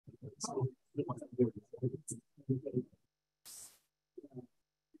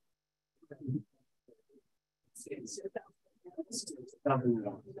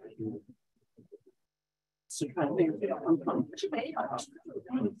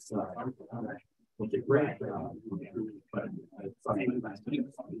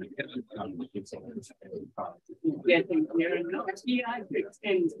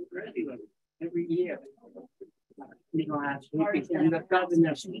Every year. You know, and the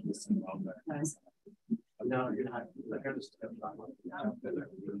governor. No, you're not.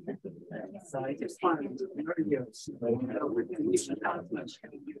 So I just wanted to hear you.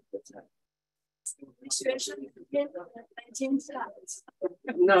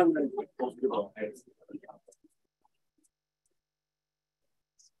 No, no.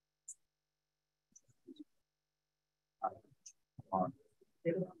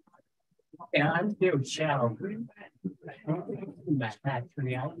 Yeah, I'm still shallow.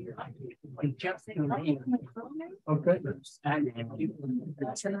 Actually, I just oh goodness. Or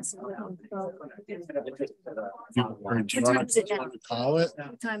do you want to call it?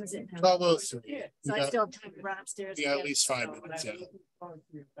 What time is it now? 12:03. So I still have time to run upstairs. Yeah, at least 5 minutes. Yeah.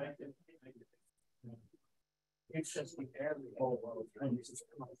 It's just the air.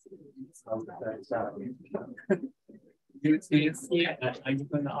 You see, are you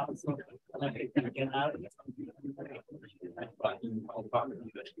going to also get out?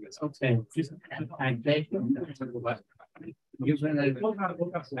 Okay, just and they you're going to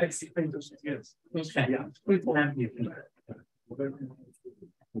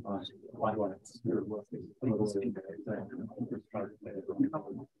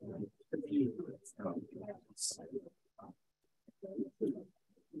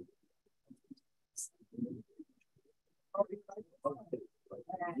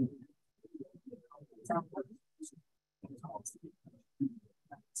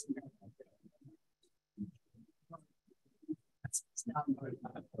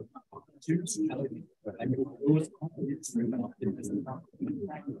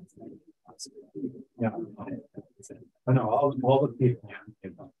yeah, I know all the people.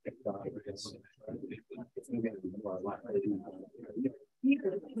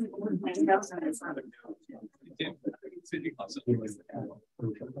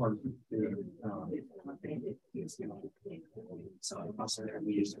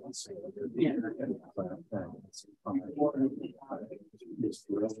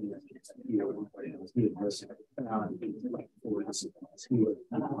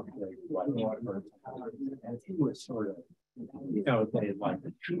 He was sort of, you know, they like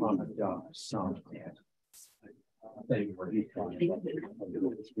the trauma dog song. They were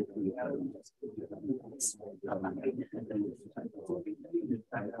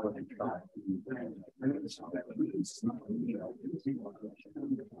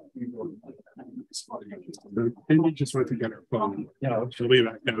And we just went to get our phone. Yeah, She'll be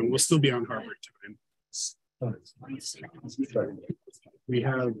back down. We'll still be on Harvard time. We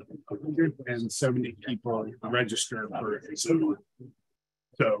have 170 people register for a Zoom.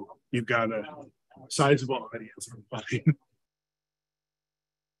 So you've got a sizable audience online.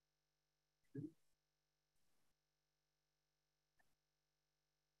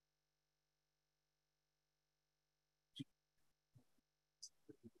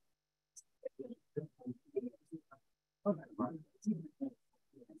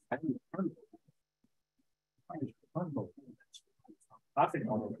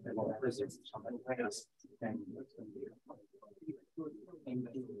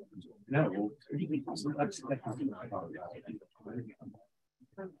 No.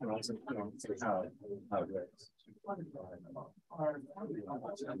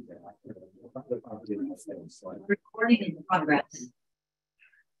 Recording in progress.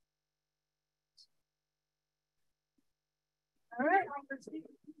 All right.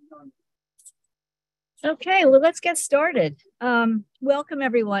 Okay, well, let's get started. Welcome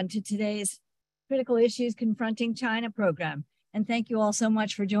everyone to today's Critical Issues Confronting China program. And thank you all so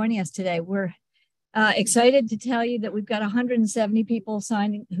much for joining us today. We're excited to tell you that we've got 170 people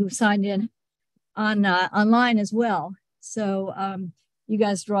who signed in on online as well. So you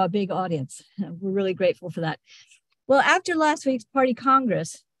guys draw a big audience. We're really grateful for that. Well, after last week's Party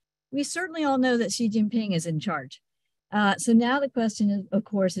Congress, we certainly all know that Xi Jinping is in charge. So now the question, is, of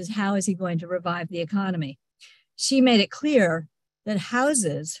course, is how is he going to revive the economy? Xi made it clear that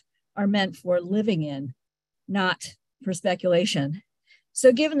houses are meant for living in, not for speculation.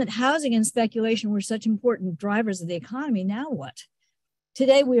 So given that housing and speculation were such important drivers of the economy, now what?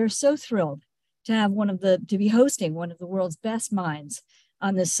 Today, we are so thrilled to have to be hosting one of the world's best minds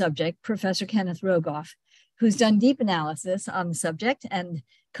on this subject, Professor Kenneth Rogoff, who's done deep analysis on the subject and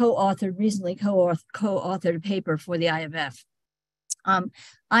recently co-authored a paper for the IMF.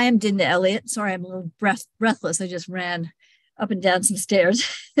 I am Dinda Elliott. Sorry, I'm a little breathless. I just ran up and down some stairs.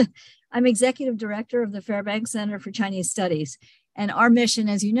 I'm executive director of the Fairbanks Center for Chinese Studies. And our mission,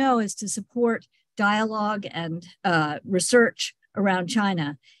 as you know, is to support dialogue and research around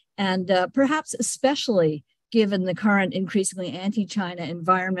China. And perhaps especially given the current increasingly anti-China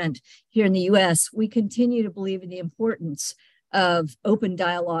environment here in the US, we continue to believe in the importance of open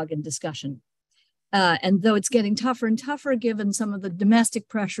dialogue and discussion. And though it's getting tougher and tougher given some of the domestic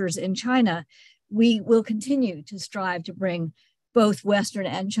pressures in China, we will continue to strive to bring both Western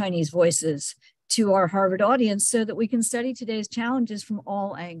and Chinese voices to our Harvard audience so that we can study today's challenges from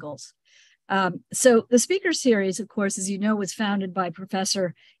all angles. So the speaker series, of course, as you know, was founded by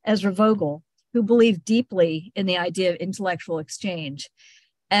Professor Ezra Vogel, who believed deeply in the idea of intellectual exchange.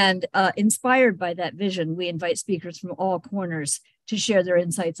 And inspired by that vision, we invite speakers from all corners to share their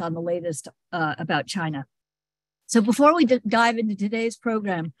insights on the latest about China. So before we dive into today's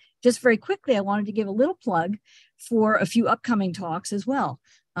program, just very quickly, I wanted to give a little plug for a few upcoming talks as well.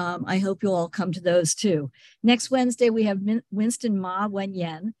 I hope you'll all come to those too. Next Wednesday, we have Winston Ma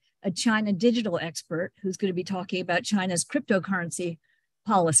Wenyan, a China digital expert who's going to be talking about China's cryptocurrency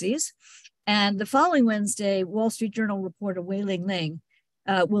policies. And the following Wednesday, Wall Street Journal reporter Wei-Ling Ling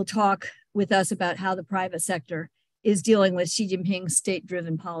will talk with us about how the private sector is dealing with Xi Jinping's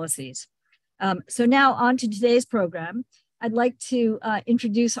state-driven policies. So now on to today's program. I'd like to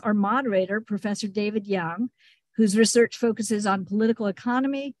introduce our moderator, Professor David Yang, whose research focuses on political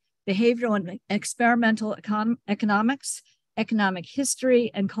economy, behavioral and experimental economics, economic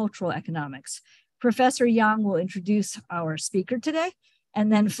history, and cultural economics. Professor Yang will introduce our speaker today,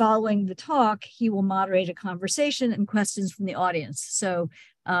 and then following the talk, he will moderate a conversation and questions from the audience. So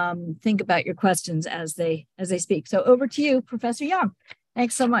think about your questions as they speak. So over to you, Professor Yang.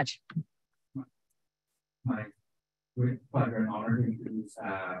 Thanks so much. My great pleasure and honor to introduce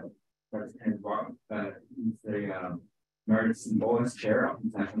President Rogoff. He's the Emeritus Symbolics Chair of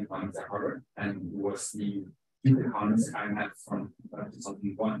International Economics at Harvard and was the chief economist at IMF from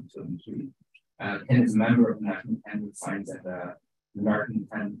 2001 to 2003. Ken is a member of the National Academy of Science and the American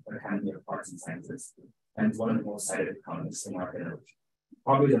Academy of Arts and Sciences, and is one of the most cited economists in our generation.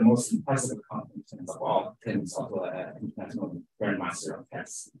 Probably the most impressive accomplishment of all, Ken is also an international grandmaster of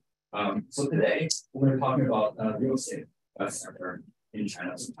chess. So today, we're going to be talking about real estate sector in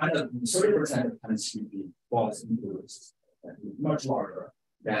China. So China, 30% of China's GDP falls into real estate, much larger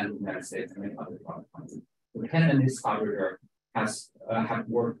than the United States and many other developed countries. So Ken and his collaborator have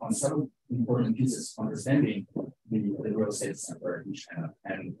worked on several important pieces of understanding the real estate sector in China.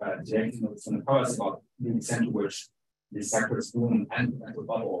 And today, it's going to tell us about the extent to which the sector's boom and the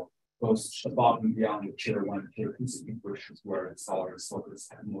bubble goes above and beyond the tier 1 and tier 2 cities, which is where scholars focus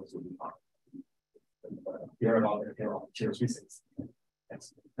have most of the time. Hear about the tier 3 cities.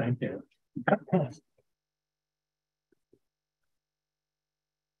 Yes. Thank you.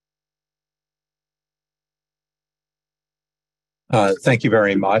 Thank you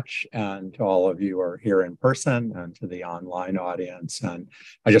very much, and to all of you who are here in person and to the online audience. And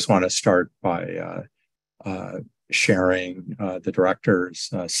I just want to start by sharing the director's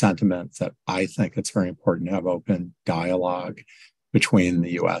sentiment that I think it's very important to have open dialogue between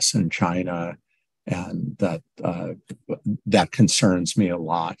the U.S. and China, and that concerns me a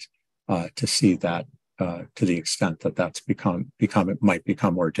lot to see that to the extent that that's might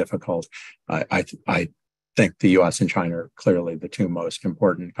become more difficult. I think the U.S. and China are clearly the two most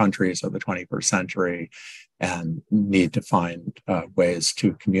important countries of the 21st century and need to find ways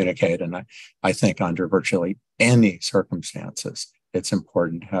to communicate. And I think under virtually any circumstances, it's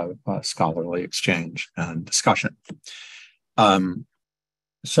important to have scholarly exchange and discussion.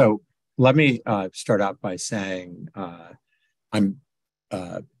 So let me start out by saying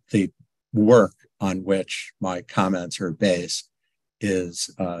the work on which my comments are based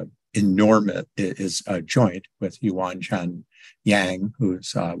is enormous, is joint with Yuanchen Yang, who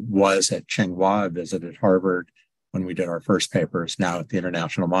was at Tsinghua, visited Harvard when we did our first papers, now at the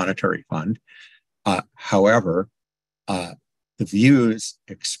International Monetary Fund. However, the views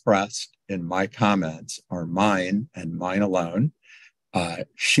expressed in my comments are mine and mine alone.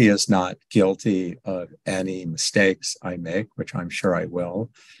 She is not guilty of any mistakes I make, which I'm sure I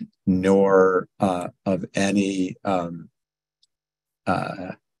will, nor of any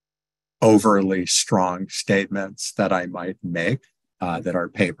overly strong statements that I might make, that our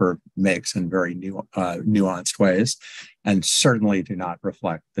paper makes in very nuanced ways, and certainly do not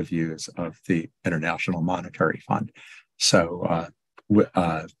reflect the views of the International Monetary Fund. So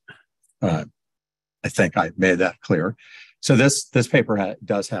I think I've made that clear. So this paper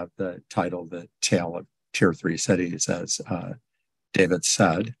does have the title, "The Tale of Tier 3 Cities," as David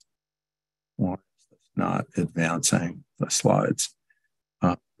said. Why is this not advancing the slides?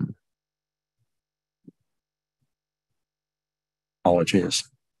 Apologies.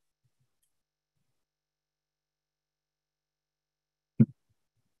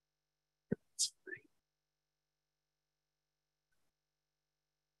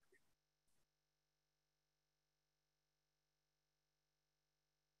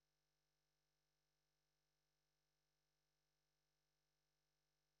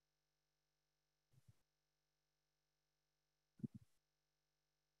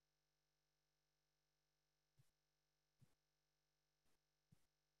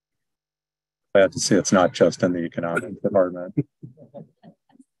 Glad to see it's not just in the economics department.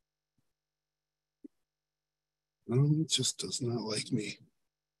 It just does not like me.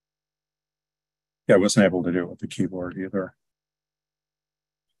 Yeah, I wasn't able to do it with the keyboard either.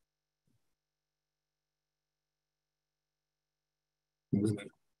 I'm gonna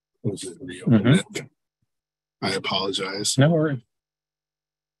close it and reopen it. I apologize. No worries.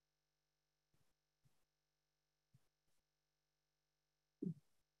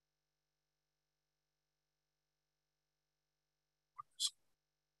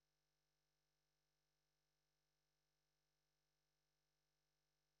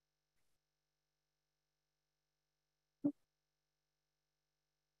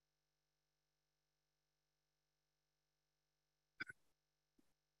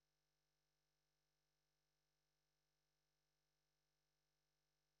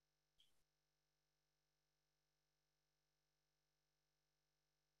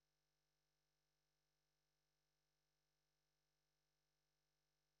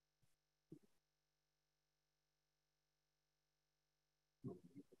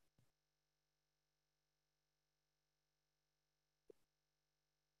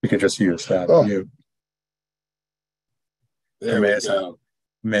 We could just use that view. Amazing.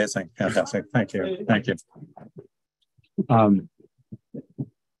 Amazing. Fantastic. Thank you. Thank you.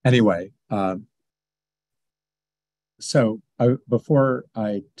 Anyway, so before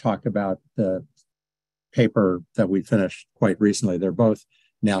I talk about the paper that we finished quite recently, they're both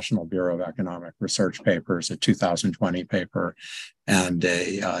National Bureau of Economic Research papers, a 2020 paper and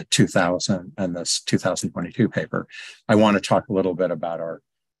a 2022 paper. I want to talk a little bit about our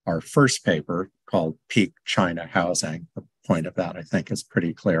first paper called Peak China Housing. The point of that, I think, is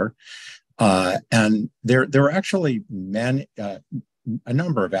pretty clear. And there were actually a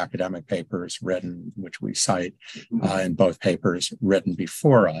number of academic papers written, which we cite in both papers, written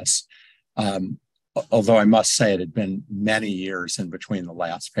before us. Although I must say it had been many years in between the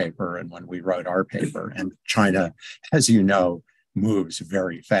last paper and when we wrote our paper. And China, as you know, moves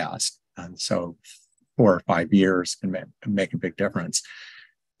very fast. And so 4 or 5 years can make a big difference.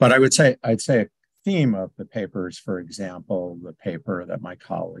 But I'd say a theme of the papers, for example, the paper that my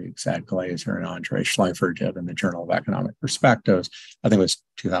colleagues Ed Glazer and Andre Schleifer did in the Journal of Economic Perspectives, I think it was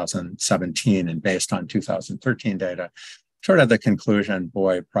 2017, and based on 2013 data, sort of the conclusion,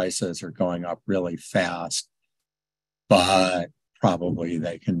 boy, prices are going up really fast, but probably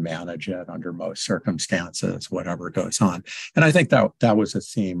they can manage it under most circumstances, whatever goes on. And I think that was a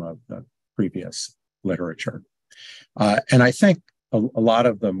theme of the previous literature. And I think a lot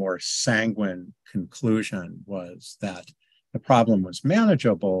of the more sanguine conclusion was that the problem was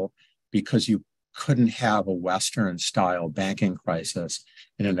manageable because you couldn't have a Western-style banking crisis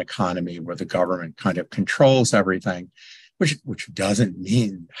in an economy where the government kind of controls everything, which doesn't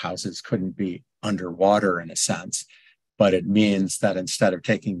mean houses couldn't be underwater in a sense, but it means that instead of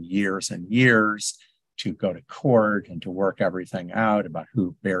taking years and years to go to court and to work everything out about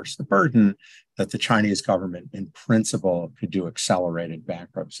who bears the burden, that the Chinese government in principle could do accelerated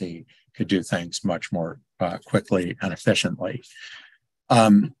bankruptcy, could do things much more quickly and efficiently.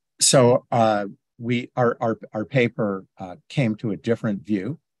 So our paper came to a different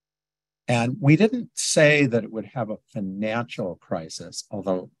view. And we didn't say that it would have a financial crisis,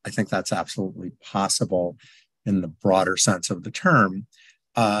 although I think that's absolutely possible in the broader sense of the term.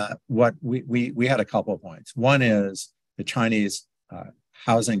 What we had a couple of points. One is the Chinese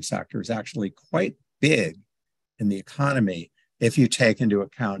housing sector is actually quite big in the economy if you take into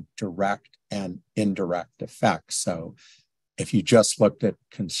account direct and indirect effects. So if you just looked at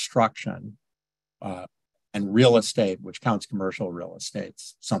construction and real estate, which counts commercial real estate,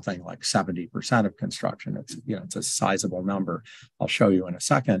 something like 70% of construction. It's a sizable number. I'll show you in a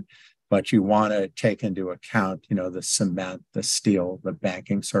second. But you want to take into account, the cement, the steel, the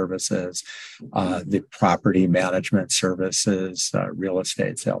banking services, the property management services, real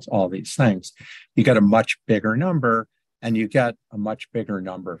estate sales, all these things. You get a much bigger number, And you get a much bigger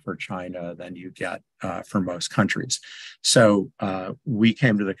number for China than you get for most countries. So we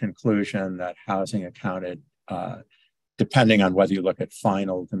came to the conclusion that housing accounted, depending on whether you look at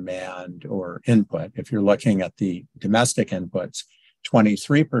final demand or input, if you're looking at the domestic inputs,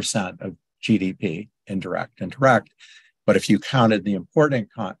 23% of GDP, indirect and direct. But if you counted the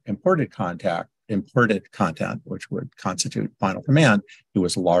imported content, which would constitute final demand, it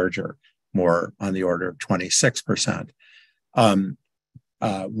was larger, more on the order of 26%.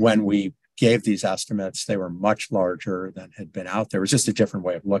 When we gave these estimates, they were much larger than had been out there. It was just a different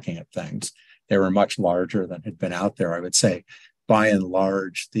way of looking at things. They were much larger than had been out there. I would say, by and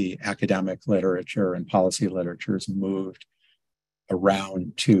large, the academic literature and policy literatures moved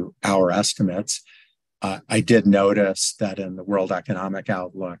around to our estimates. I did notice that in the World Economic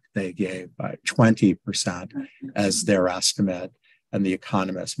Outlook, they gave 20% as their estimate, and The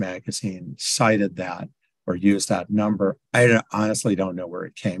Economist magazine cited that or used that number. I honestly don't know where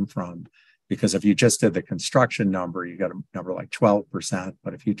it came from, because if you just did the construction number, you got a number like 12%,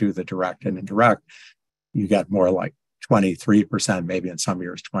 but if you do the direct and indirect, you get more like 23%, maybe in some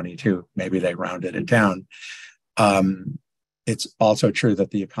years 22, maybe they rounded it down. It's also true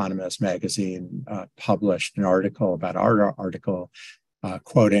that The Economist magazine published an article about our article,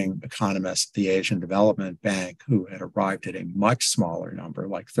 quoting economists at the Asian Development Bank who had arrived at a much smaller number,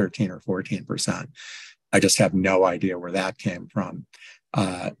 like 13 or 14%. I just have no idea where that came from.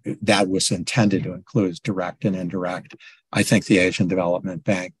 That was intended to include direct and indirect. I think the Asian Development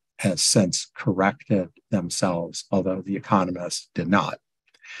Bank has since corrected themselves, although The Economist did not.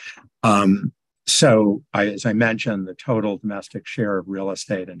 As I mentioned, the total domestic share of real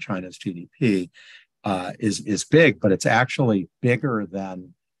estate in China's GDP is big, but it's actually bigger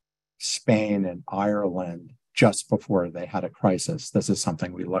than Spain and Ireland just before they had a crisis. This is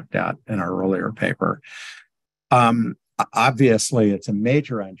something we looked at in our earlier paper. Obviously, it's a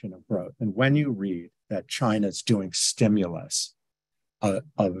major engine of growth. And when you read that China's doing stimulus, a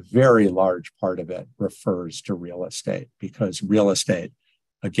very large part of it refers to real estate, because real estate,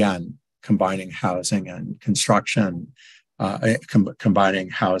 again, combining housing and construction, combining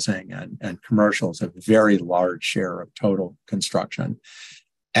housing and commercials, a very large share of total construction.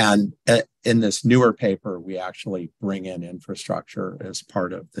 And in this newer paper, we actually bring in infrastructure as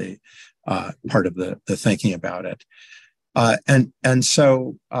part of the thinking about it.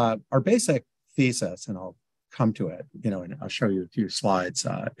 So our basic thesis, and I'll come to it, and I'll show you a few slides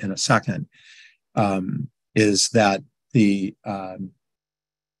in a second, is that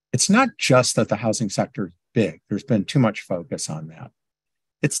it's not just that the housing sector is big. There's been too much focus on that.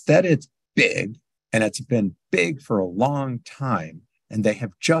 It's that it's big, and it's been big for a long time, and they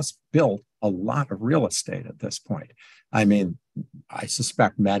have just built a lot of real estate at this point. I mean, I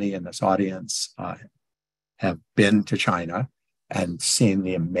suspect many in this audience have been to China and seen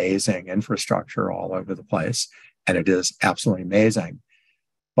the amazing infrastructure all over the place, and it is absolutely amazing.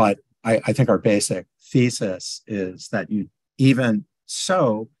 But I think our basic thesis is that you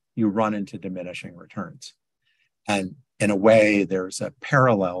run into diminishing returns. And in a way, there's a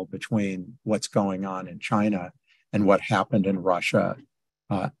parallel between what's going on in China and what happened in Russia,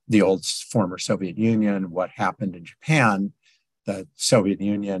 the old former Soviet Union, what happened in Japan. The Soviet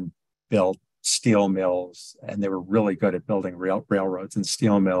Union built steel mills, and they were really good at building railroads and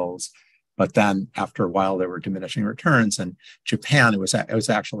steel mills. But then after a while, there were diminishing returns. And Japan, it was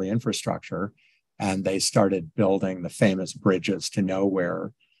actually infrastructure. And they started building the famous bridges to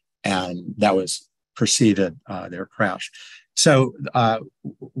nowhere. And that preceded their crash. So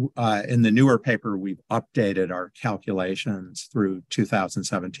in the newer paper, we've updated our calculations through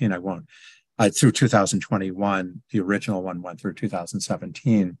 2017. Through 2021, the original one went through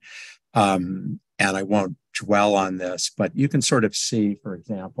 2017. And I won't dwell on this, but you can sort of see, for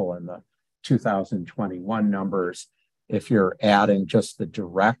example, in the 2021 numbers, if you're adding just the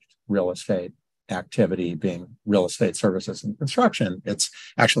direct real estate activity, being real estate services and construction, it's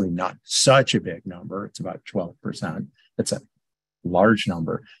actually not such a big number. It's about 12%. It's a large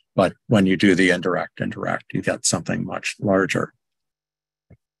number. But when you do the indirect, you get something much larger.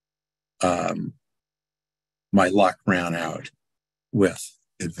 My luck ran out with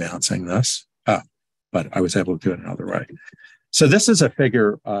advancing this, but I was able to do it another way. So this is a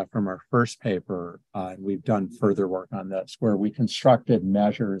figure from our first paper, and we've done further work on this, where we constructed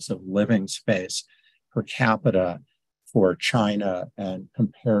measures of living space per capita for China and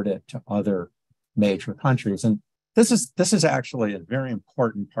compared it to other major countries. And this is actually a very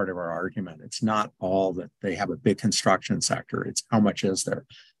important part of our argument. It's not all that they have a big construction sector, it's how much is there.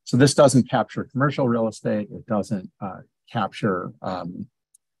 So this doesn't capture commercial real estate, it doesn't capture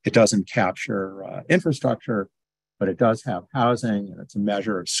infrastructure. but it does have housing, and it's a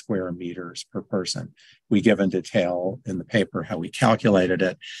measure of square meters per person. We give in detail in the paper how we calculated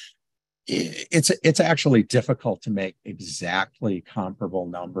it. It's actually difficult to make exactly comparable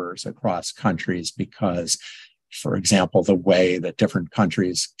numbers across countries because, for example, the way that different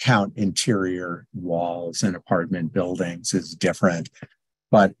countries count interior walls in apartment buildings is different.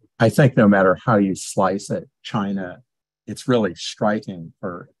 But I think no matter how you slice it, China, it's really striking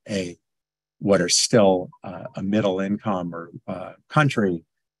for what are still a middle income or country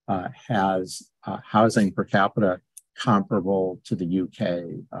has housing per capita comparable to the UK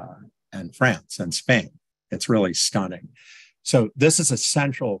and France and Spain. It's really stunning. So this is a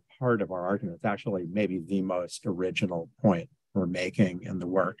central part of our argument. It's actually maybe the most original point we're making in the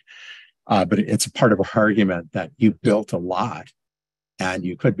work. But it's a part of our argument that you built a lot and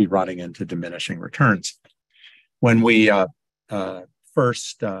you could be running into diminishing returns. When we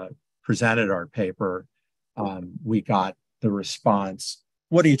first presented our paper, we got the response,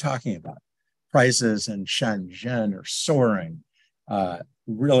 what are you talking about? Prices in Shenzhen are soaring.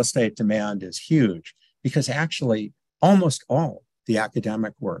 Real estate demand is huge because actually almost all the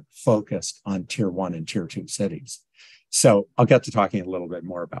academic work focused on tier 1 and tier 2 cities. So I'll get to talking a little bit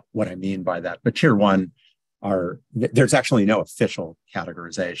more about what I mean by that. But tier 1 there's actually no official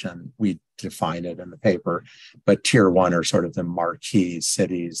categorization. We define it in the paper, but tier 1 are sort of the marquee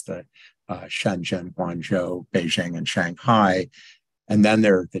cities, the Shenzhen, Guangzhou, Beijing, and Shanghai. And then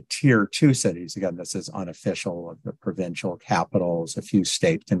there are the tier 2 cities. Again, this is unofficial, of the provincial capitals, a few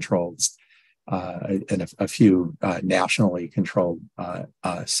state controls, and a few nationally controlled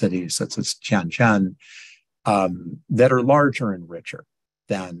cities, such as Yuanchen, that are larger and richer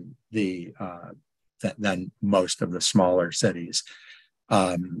than than most of the smaller cities.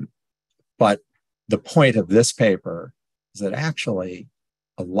 But the point of this paper is that actually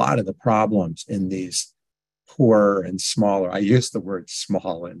a lot of the problems in these poor and smaller, I use the word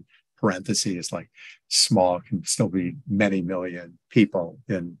small in parentheses, like small can still be many million people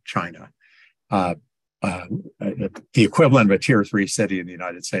in China. The equivalent of a tier 3 city in the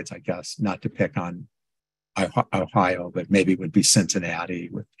United States, I guess, not to pick on Ohio, but maybe would be Cincinnati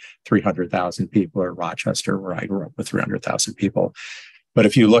with 300,000 people, or Rochester, where I grew up, with 300,000 people. But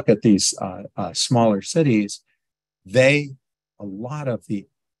if you look at these smaller cities, a lot of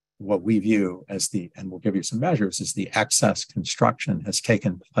what we view as and we'll give you some measures, is the excess construction has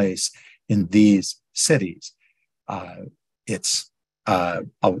taken place in these cities. I'll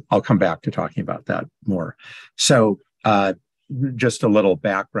come back to talking about that more. So just a little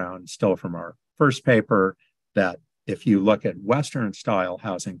background still from our first paper, that if you look at Western style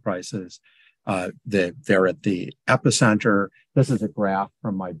housing prices, they're at the epicenter. This is a graph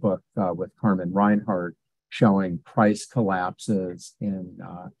from my book with Carmen Reinhardt showing price collapses in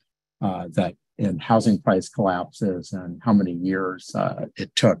housing price collapses and how many years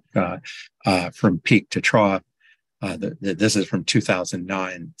it took from peak to trough. This is from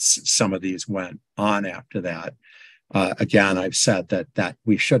 2009. Some of these went on after that. Again, I've said that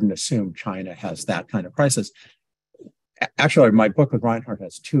we shouldn't assume China has that kind of crisis. Actually, my book with Reinhardt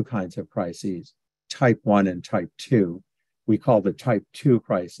has two kinds of crises, type 1 and type 2. We call the type 2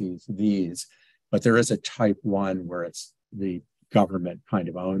 crises these, but there is a type 1 where it's the government kind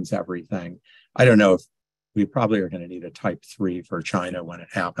of owns everything. I don't know if we probably are going to need a type 3 for China when it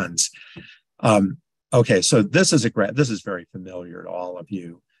happens. Okay, so this is very familiar to all of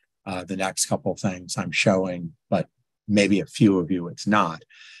you. The next couple of things I'm showing, but maybe a few of you it's not.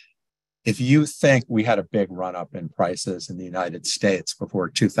 If you think we had a big run up in prices in the United States before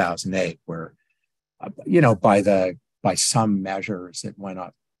 2008, where, by some measures, it went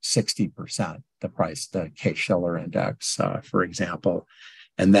up 60%, the price, the Case-Shiller index, for example,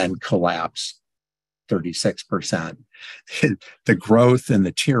 and then collapsed 36%. The growth in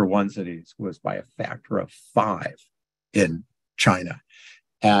the tier 1 cities was by a factor of 5 in China.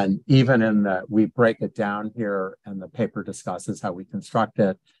 And even we break it down here, and the paper discusses how we construct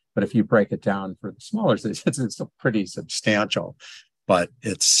it. But if you break it down for the smaller cities, it's still pretty substantial, but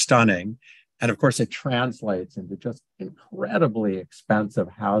it's stunning. And of course, it translates into just incredibly expensive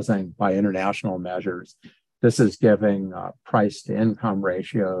housing by international measures. This is giving price to income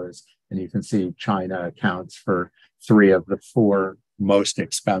ratios. And you can see China accounts for 3 of the 4 most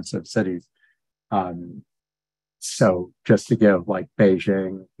expensive cities. So just to give, like,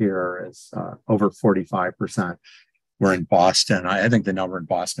 Beijing here is over 45%. We're in Boston. I think the number in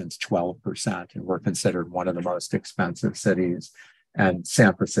Boston is 12%, and we're considered one of the most expensive cities. And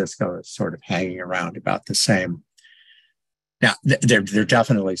San Francisco is sort of hanging around about the same. Now, there are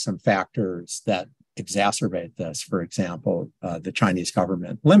definitely some factors that exacerbate this. For example, the Chinese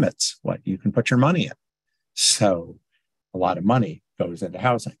government limits what you can put your money in. So a lot of money goes into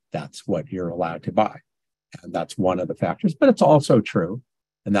housing. That's what you're allowed to buy. And that's one of the factors. But it's also true,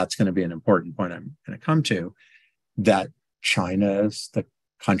 and that's going to be an important point I'm going to come to, that China is the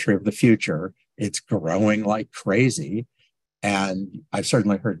country of the future. It's growing like crazy. And I've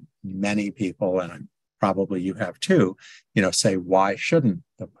certainly heard many people, and probably you have too, say, why shouldn't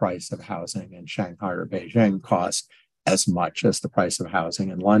the price of housing in Shanghai or Beijing cost as much as the price of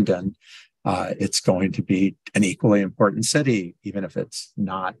housing in London? It's going to be an equally important city, even if it's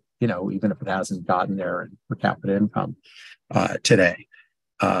not, even if it hasn't gotten there in per capita income today.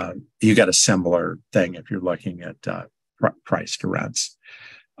 You get a similar thing if you're looking at price to rents.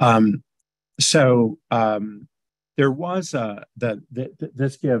 There was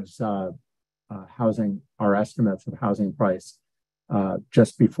this gives housing, our estimates of housing price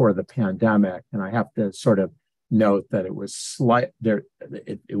just before the pandemic, and I have to sort of note that it was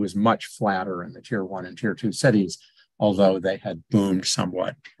it was much flatter in the tier 1 and tier 2 cities, although they had boomed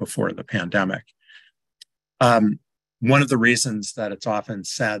somewhat before the pandemic. One of the reasons that it's often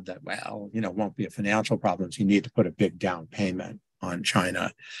said that, it won't be a financial problem is you need to put a big down payment on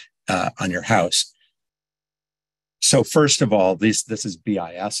China, on your house. So first of all, this is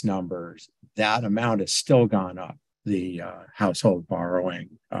BIS numbers. That amount has still gone up. The household borrowing,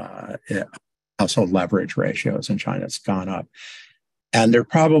 household leverage ratios in China has gone up. And there are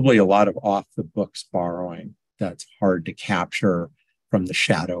probably a lot of off-the-books borrowing that's hard to capture from the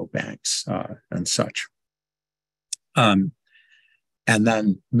shadow banks and such. And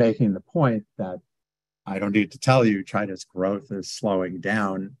then making the point that I don't need to tell you China's growth is slowing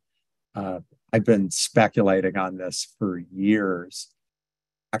down. I've been speculating on this for years.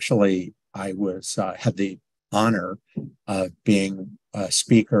 Actually, I had the honor of being a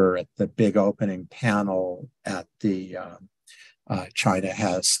speaker at the big opening panel at the China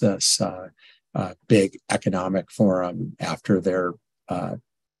has this big economic forum after their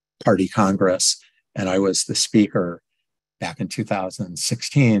party congress, and I was the speaker back in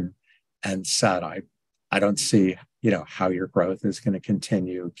 2016 and said, I don't see how your growth is going to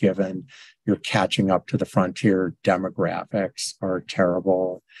continue given you're catching up to the frontier. Demographics are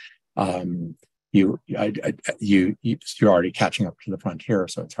terrible. You're already catching up to the frontier,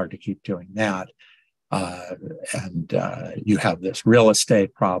 so it's hard to keep doing that. And you have this real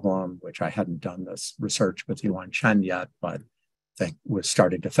estate problem, which I hadn't done this research with Yuanchen yet, but was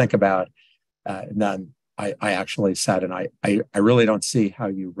starting to think about. And then I actually said, and I really don't see how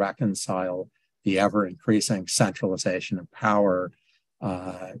you reconcile the ever-increasing centralization of power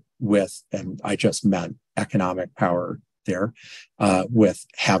with, and I just meant economic power there, with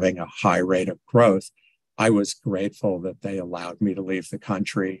having a high rate of growth. I was grateful that they allowed me to leave the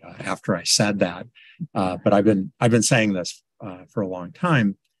country after I said that. But I've been saying this for a long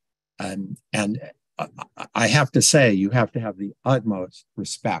time, and I have to say, you have to have the utmost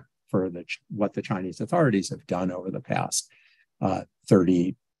respect for what the Chinese authorities have done over the past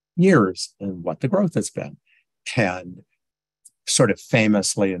 30 years and what the growth has been. And sort of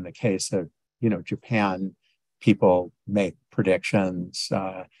famously, in the case of Japan, people make predictions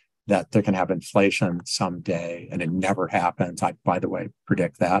that they're going to have inflation someday, and it never happens. I, by the way,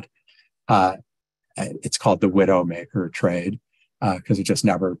 predict that. It's called the widowmaker trade because it just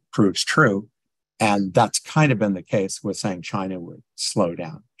never proves true. And that's kind of been the case with saying China would slow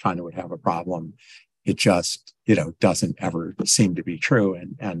down, China would have a problem. It just, doesn't ever seem to be true.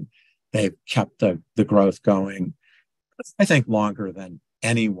 And they've kept the growth going, I think, longer than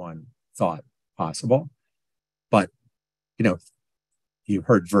anyone thought possible. But, you've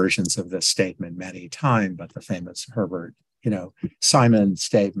heard versions of this statement many times, but the famous Herbert, Simon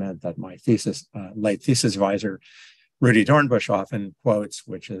statement that my late thesis advisor, Rudy Dornbush, often quotes,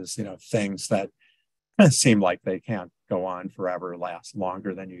 which is, things that seem like they can't go on forever, last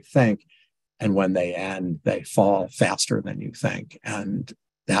longer than you think. And when they end, they fall faster than you think. And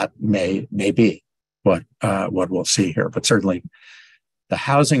that may be what we'll see here. But certainly the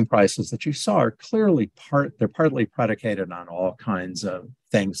housing prices that you saw are clearly they're partly predicated on all kinds of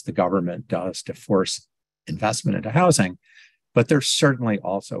things the government does to force investment into housing. But they're certainly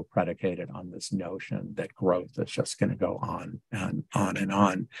also predicated on this notion that growth is just going to go on and on and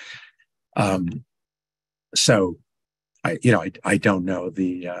on. So I don't know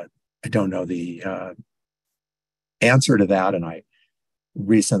the answer to that, and I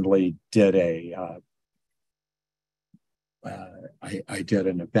recently did I did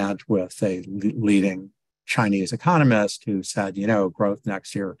an event with a leading Chinese economist who said, growth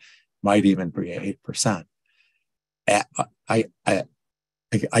next year might even be 8%. I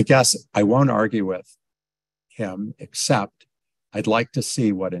guess I won't argue with him, except I'd like to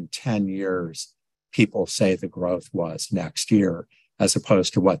see what in 10 years people say the growth was next year, as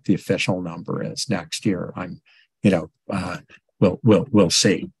opposed to what the official number is next year. We'll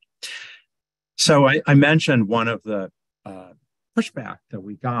see. So I mentioned one of the pushback that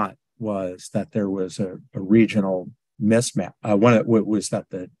we got was that there was a regional mismatch. One of it was that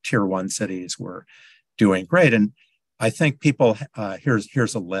the tier 1 cities were doing great. And I think people,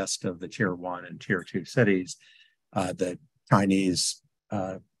 here's a list of the tier 1 and tier 2 cities. The Chinese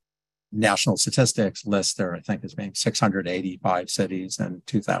national statistics list there, I think, as being 685 cities in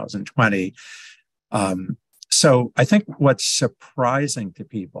 2020. So I think what's surprising to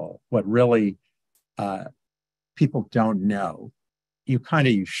people, what really people don't know,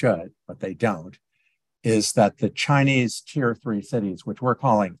 you should, but they don't, is that the Chinese tier 3 cities, which we're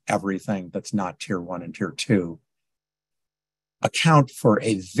calling everything that's not tier 1 and tier 2, account for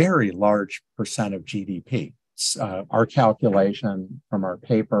a very large percent of GDP. Our calculation from our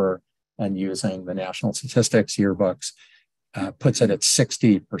paper and using the national statistics yearbooks puts it at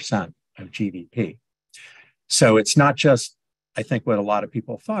 60% of GDP. So it's not just, I think what a lot of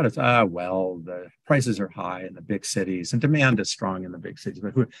people thought is, the prices are high in the big cities and demand is strong in the big cities,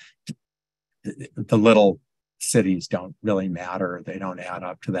 but the little cities don't really matter. They don't add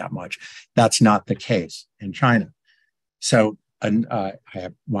up to that much. That's not the case in China. So I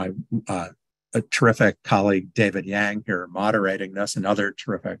have a terrific colleague, David Yang, here moderating this. Another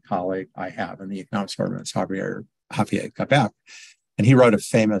terrific colleague I have in the economics department is Javier Quebec. And he wrote a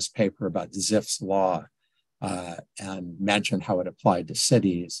famous paper about Zipf's law and mentioned how it applied to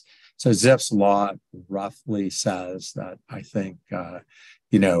cities. So Zipf's law roughly says that I think,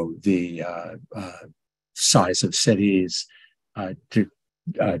 the size of cities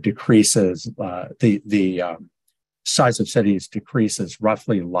decreases, the size of cities decreases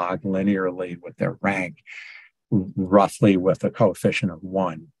roughly log linearly with their rank, roughly with a coefficient of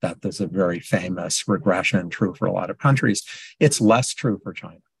 1. That is a very famous regression, true for a lot of countries. It's less true for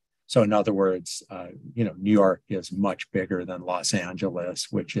China. So in other words, New York is much bigger than Los Angeles,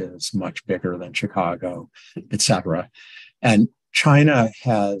 which is much bigger than Chicago, et cetera. And China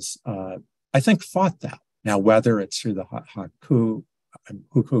has, I think, fought that. Now, whether it's through the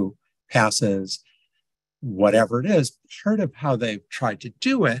Hukou passes, whatever it is, part of how they've tried to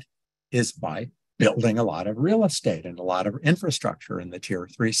do it is by building a lot of real estate and a lot of infrastructure in the tier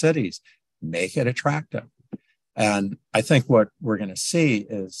 3 cities, make it attractive. And I think what we're going to see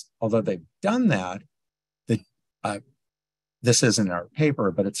is, although they've done that, this isn't our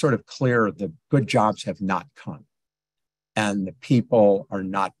paper, but it's sort of clear the good jobs have not come. And the people are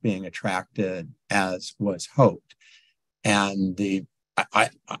not being attracted as was hoped. And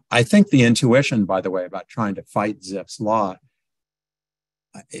I think the intuition, by the way, about trying to fight Zipf's law,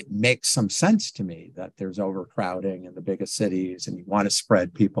 it makes some sense to me that there's overcrowding in the biggest cities and you want to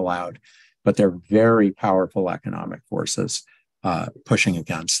spread people out, but they're very powerful economic forces pushing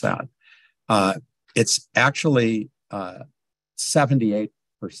against that. It's actually 78%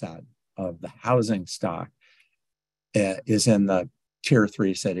 of the housing stock is in the tier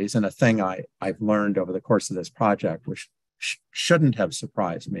 3 cities. And a thing I've learned over the course of this project, which shouldn't have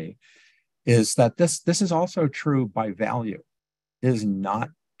surprised me, is that this is also true by value. It is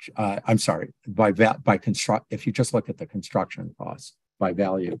not, if you just look at the construction costs by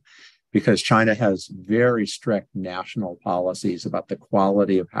value, because China has very strict national policies about the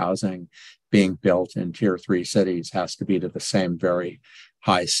quality of housing being built in tier 3 cities has to be to the same very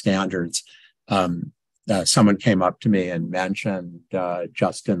high standards. Someone came up to me and mentioned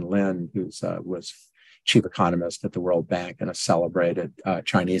Justin Lin, who was chief economist at the World Bank and a celebrated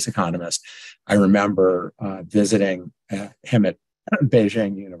Chinese economist. I remember visiting him at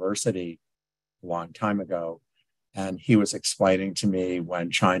Beijing University a long time ago, and he was explaining to me when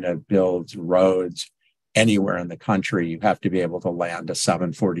China builds roads anywhere in the country, you have to be able to land a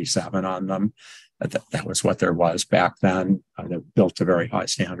 747 on them. That was what there was back then. They built to very high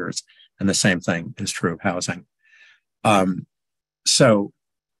standards. And the same thing is true of housing.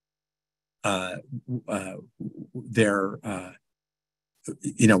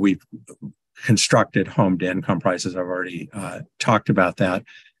 We've constructed home to income prices. I've already talked about that.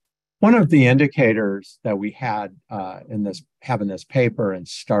 One of the indicators that we have in this paper and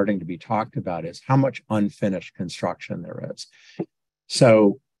starting to be talked about is how much unfinished construction there is.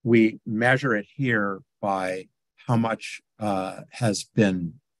 So we measure it here by how much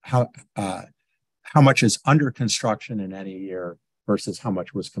how much is under construction in any year versus how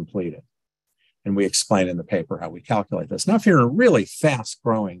much was completed. And we explain in the paper how we calculate this. Now, if you're in a really fast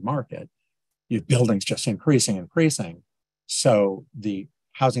growing market, your buildings just increasing. So the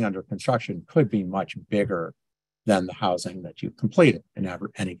housing under construction could be much bigger than the housing that you completed in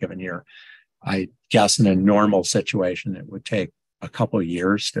any given year. I guess in a normal situation, it would take a couple of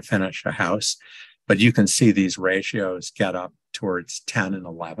years to finish a house, but you can see these ratios get up towards 10 and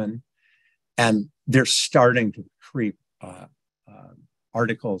 11. And they're starting to creep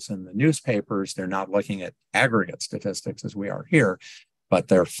articles in the newspapers. They're not looking at aggregate statistics as we are here, but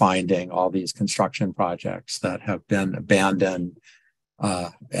they're finding all these construction projects that have been abandoned,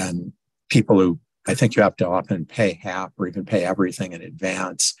 and people who, I think you have to often pay half or even pay everything in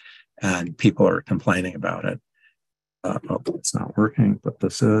advance, and people are complaining about it. It's not working, but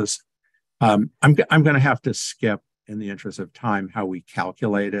this is. I'm going to have to skip, in the interest of time, how we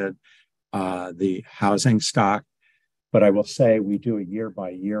calculated the housing stock, but I will say we do a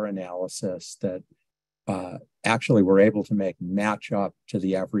year-by-year analysis that actually we're able to match up to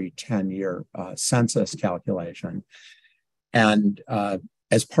the every 10-year census calculation. And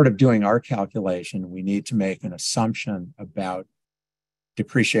as part of doing our calculation, we need to make an assumption about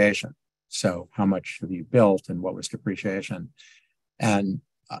depreciation. So how much have you built and what was depreciation? And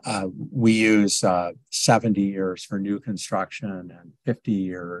we use 70 years for new construction and 50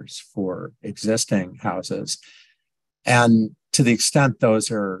 years for existing houses. And to the extent those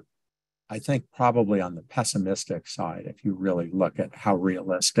are, I think, probably on the pessimistic side, if you really look at how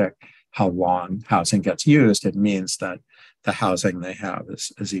realistic, how long housing gets used, it means that the housing they have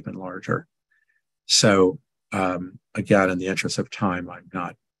is even larger. So again, in the interest of time, I'm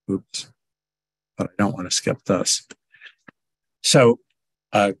not, but I don't want to skip this. So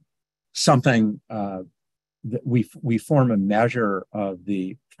something that we form a measure of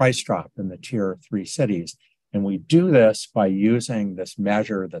the price drop in the tier 3 cities. And we do this by using this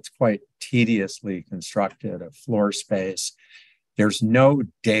measure that's quite tediously constructed of floor space. There's no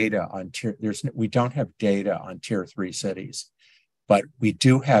data on we don't have data on tier 3 cities, but we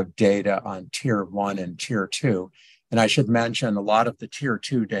do have data on tier 1 and tier 2. And I should mention a lot of the tier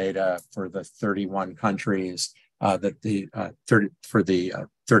 2 data for the 31 countries for the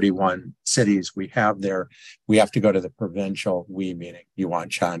 31 cities we have there, we have to go to the provincial, we meaning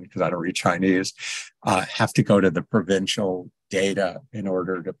Yuanchen, because I don't read Chinese, have to go to the provincial data in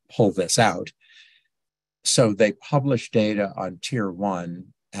order to pull this out. So they publish data on tier 1,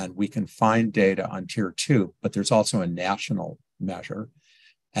 and we can find data on tier 2, but there's also a national measure.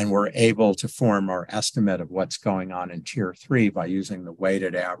 And we're able to form our estimate of what's going on in tier 3 by using the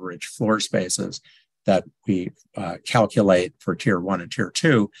weighted average floor spaces that we calculate for tier 1 and tier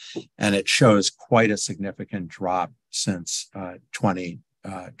 2, and it shows quite a significant drop since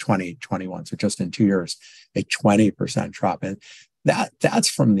 2021. So just in 2 years, a 20% drop. And that's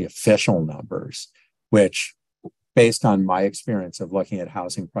from the official numbers, which, based on my experience of looking at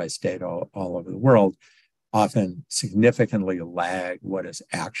housing price data all over the world, often significantly lag what is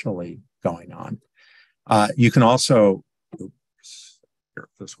actually going on. You can also, here,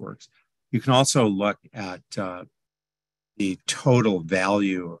 if this works, you can also look at the total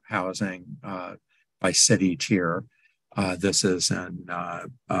value of housing by city tier. This is in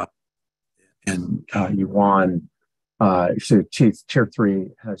yuan. So tier 3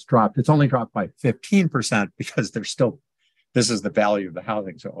 has dropped. It's only dropped by 15% because there's still, this is the value of the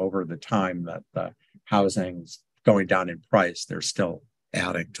housing. So over the time that the housing's going down in price, they're still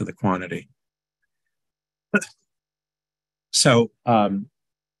adding to the quantity. So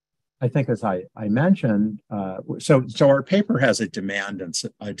I think, as I mentioned, so our paper has a demand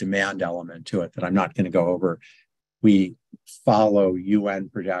element to it that I'm not going to go over. We follow UN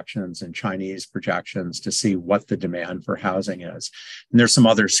projections and Chinese projections to see what the demand for housing is. And there's some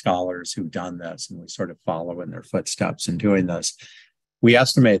other scholars who've done this, and we sort of follow in their footsteps in doing this. We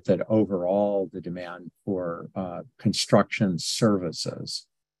estimate that overall the demand for construction services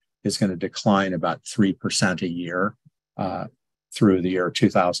is going to decline about 3% a year through the year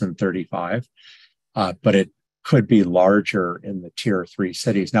 2035, but it could be larger in the tier 3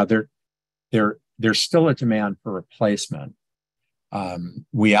 cities. Now, there's still a demand for replacement.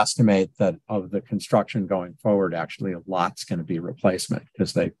 We estimate that of the construction going forward, actually a lot's going to be replacement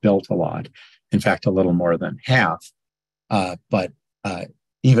because they've built a lot. In fact, a little more than half. But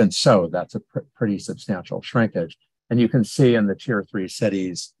even so, that's a pretty substantial shrinkage. And you can see in the tier 3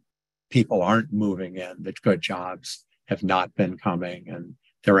 cities, people aren't moving in. The good jobs have not been coming, and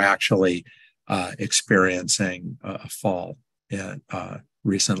they're actually experiencing a fall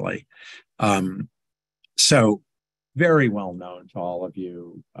recently. So very well known to all of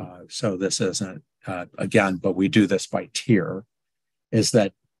you. So this isn't, again, but we do this by tier, is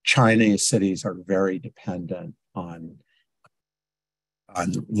that Chinese cities are very dependent on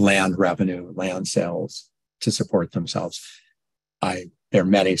land revenue, land sales to support themselves. There are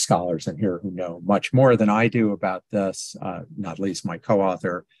many scholars in here who know much more than I do about this, not least my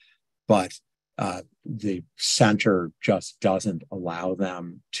co-author, but the center just doesn't allow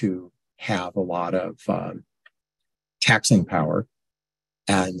them to have a lot of taxing power.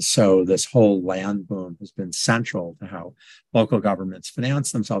 And so this whole land boom has been central to how local governments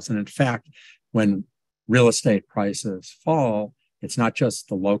finance themselves. And in fact, when real estate prices fall, it's not just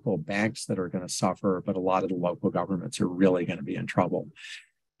the local banks that are going to suffer, but a lot of the local governments are really going to be in trouble.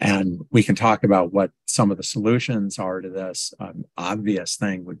 And we can talk about what some of the solutions are to this. Obvious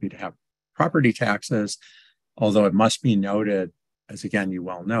thing would be to have property taxes, although it must be noted, as again, you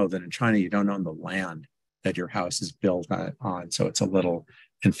well know, that in China, you don't own the land that your house is built on. So it's a little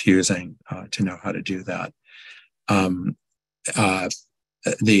confusing to know how to do that.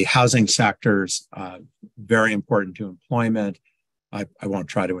 The housing sector's very important to employment. I won't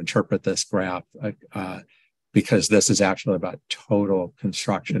try to interpret this graph because this is actually about total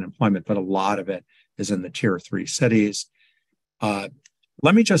construction employment, but a lot of it is in the tier 3 cities.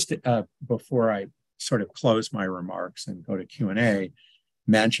 Let me just, before I sort of close my remarks and go to Q&A,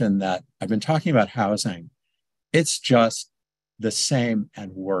 mention that I've been talking about housing. It's just the same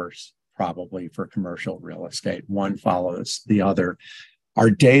and worse probably for commercial real estate. One follows the other. Our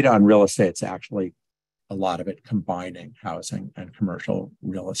data on real estate is actually a lot of it combining housing and commercial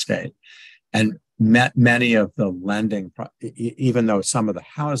real estate. And many of the lending, even though some of the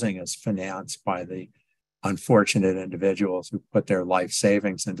housing is financed by the unfortunate individuals who put their life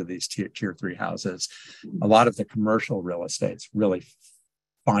savings into these tier 3 houses, a lot of the commercial real estate's really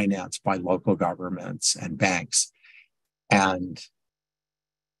financed by local governments and banks. And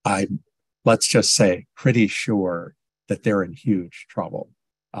let's just say, pretty sure that they're in huge trouble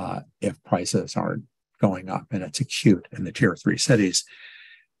if prices aren't going up, and it's acute in the tier 3 cities.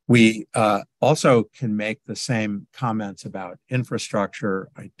 We also can make the same comments about infrastructure.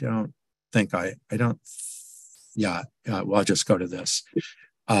 Well, I'll just go to this,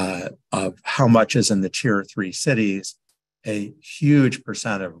 of how much is in the tier 3 cities. A huge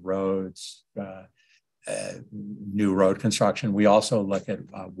percent of roads, new road construction. We also look at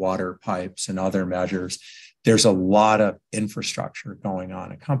water pipes and other measures. There's a lot of infrastructure going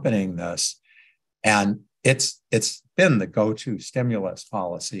on accompanying this. And it's been the go-to stimulus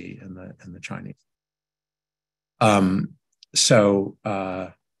policy in the Chinese.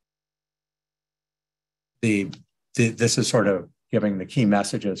 This is sort of giving the key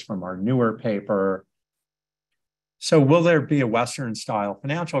messages from our newer paper. So will there be a Western-style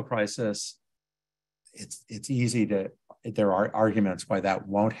financial crisis? It's easy to, there are arguments why that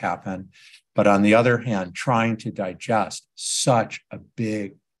won't happen. But on the other hand, trying to digest such a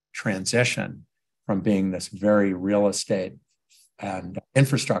big transition from being this very real estate and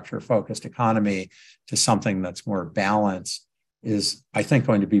infrastructure-focused economy to something that's more balanced is, I think,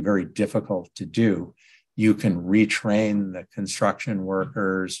 going to be very difficult to do. You can retrain the construction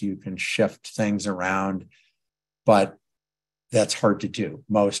workers, you can shift things around, but that's hard to do.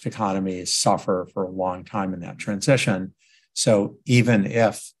 Most economies suffer for a long time in that transition. So even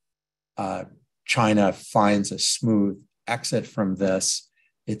if China finds a smooth exit from this,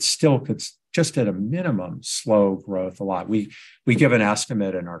 it still could, just at a minimum, slow growth a lot. We give an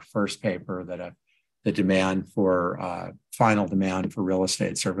estimate in our first paper that the demand for final demand for real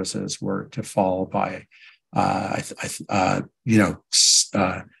estate services were to fall by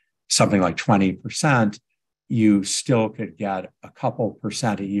something like 20%. You still could get a couple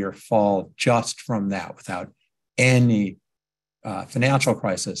percent a year fall just from that without any financial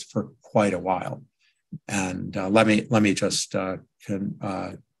crisis for quite a while. And let me just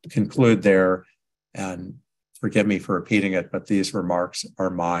conclude there, and forgive me for repeating it, but these remarks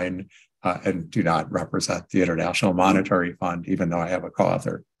are mine and do not represent the International Monetary Fund, even though I have a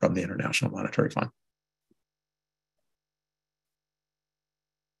co-author from the International Monetary Fund.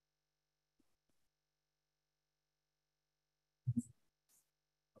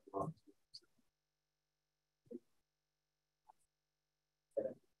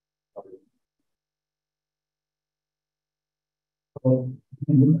 And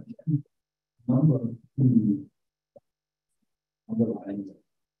one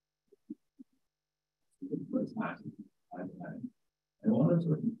of the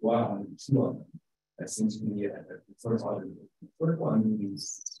two of them that seems to me that the first one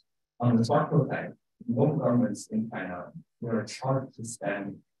is on the macro side, most governments in China were charged to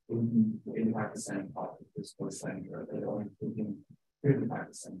spend 85% of the fiscal expenditure. They're only taking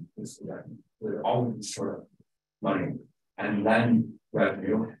 55% fiscal revenue. They're always short of money. And then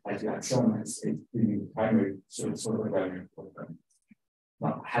revenue, as you have shown, is the primary source of revenue for them.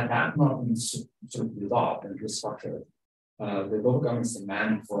 Now, had that not been sort of resolved and restructured, the local government's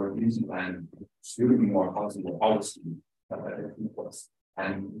demand for using land, building more housing will always be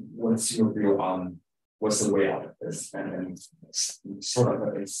And what's your view on what's the way out of this? And then sort of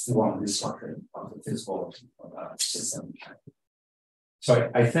a swarm restructuring of the physical system. So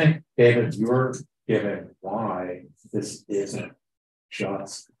I think, David, you're giving why this isn't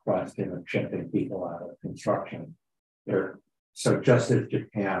just a question of shifting people out of construction. So just as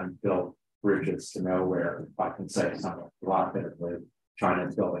Japan built bridges to nowhere, if I can say something provocatively,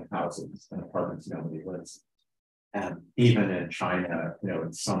 China's building houses and apartments nobody lives in. And even in China,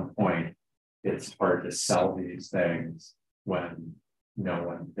 at some point, it's hard to sell these things when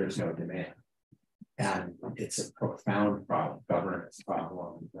there's no demand. And it's a profound governance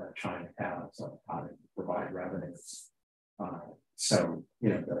problem that China has on how to provide revenues. So,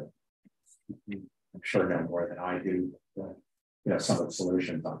 I'm sure no more than I do, some of the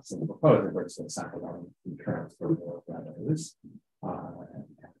solutions on some proposal, which the central government can transfer more revenues,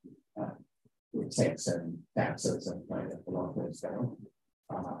 takes in taxes and kind of along those down.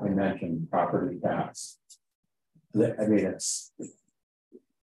 I mentioned property tax. I mean,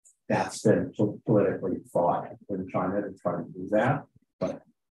 that's been politically fought in China to try to do that, but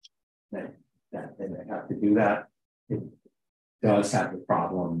they have to do that. It does have the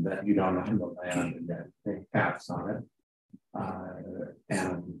problem that you don't own the land and that they tax on it. I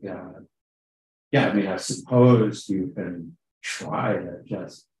mean, I suppose you can try to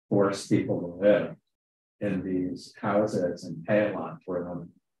just force people to live in these houses and pay a lot for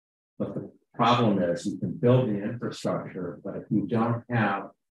them. But the problem is you can build the infrastructure, but if you don't have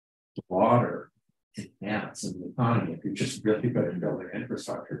broader advance in the economy, if you're just really good at building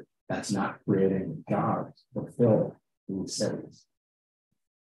infrastructure, that's not creating jobs to fill these cities.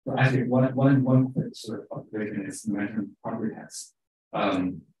 So I think one quick sort of observation is you mentioned property tax.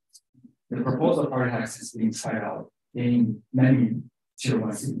 The proposal of property tax is being tried out in many tier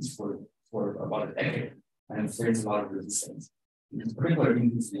 1 cities for about a decade and faced a lot of resistance. It's particularly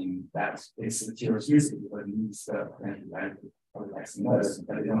interesting that it's a tier 3 city, but it needs the property tax most,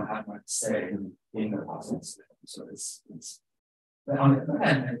 but they don't have much say in the process. So it's but on the other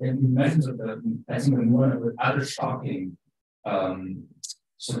hand, you mentioned I think one of the other shocking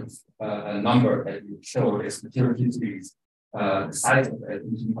sort of a number that you showed is the tier 2 cities, the size of it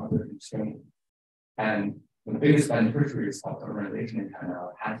using population exchange. And the biggest beneficiaries of urbanization in China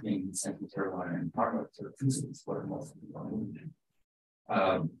have been central tier 1 and part of tier 2 cities where most of the people are moving.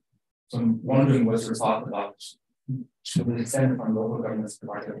 So I'm wondering what's your thought about to the extent from local governments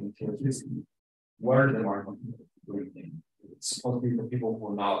provided in tier 2 cities, where the market doing it's supposed to be the people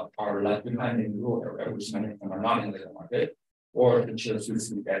who now are left behind in the rural area, which many of them are not in the labor market, or the tier 2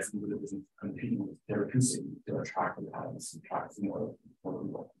 city guys who live in competing with tier 2 city to attract the talents, attract more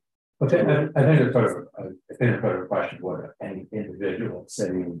people. Okay, I think it's sort of a question of what any individual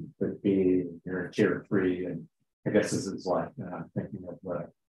city would be. You're in tier 3, and I guess this is like I'm thinking of the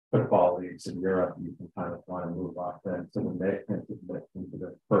football leagues in Europe. You can kind of want to move up then to into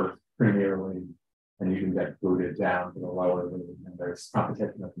the first Premier League, and you can get booted down to the lower league, and there's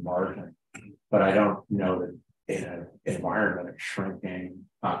competition at the margin. But I don't know that in an environment of shrinking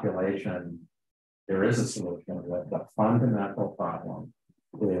population, there is a solution. The fundamental problem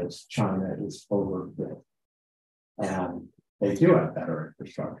is China is overbuilt, and they do have better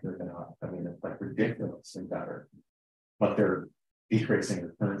infrastructure than us. I mean, it's like ridiculously better, but they're decreasing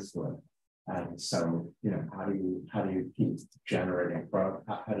returns to it. And so, how do you keep generating growth?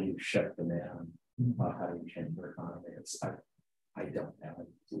 How do you shift demand? How do you change your economy? I don't have to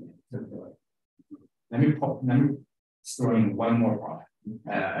do it. Let me throw in one more point.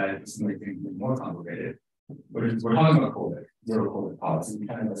 It's making it more complicated. We're talking about COVID, zero COVID policy.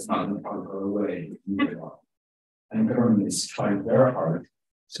 China is not going to probably go away. And the government is trying very hard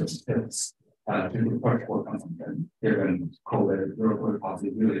to do quite for consumption, given COVID, zero COVID policy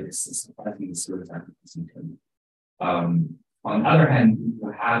really is surprisingly serious consumption. On the other hand,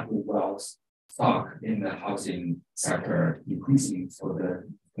 you have the wealth stock in the housing sector increasing for the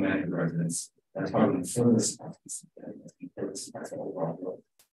community residents. That's probably further suppress the overall growth.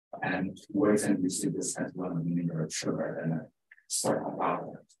 And to what extent you see this as one of the major sugar and start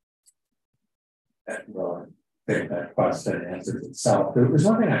about that. Well, I think that question answers itself. There was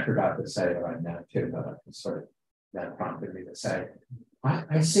one thing I forgot to say that I meant to, but that prompted me to say.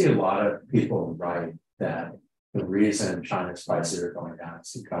 I see a lot of people write that the reason China's prices are going down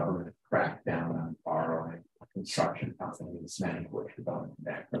is the government cracked down on borrowing construction companies, many of which are going into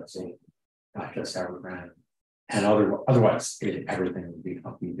bankruptcy, not just Evergrande. And otherwise, everything would be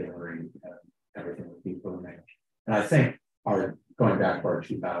hunky-dory, everything would be booming. And I think going back to our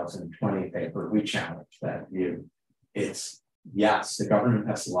 2020 paper, we challenged that view. It's, yes, the government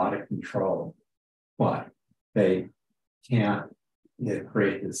has a lot of control, but they can't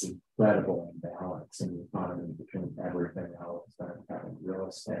create this incredible imbalance in the economy between everything else and real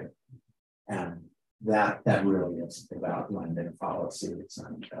estate. And that really isn't about lending policies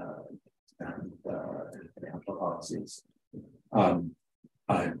and financial policies. I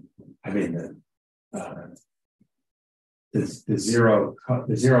mean, the zero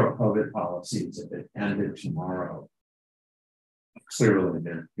COVID policies, if it ended tomorrow, clearly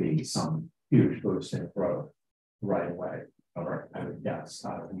there'd be some huge boost in growth right away, or I would guess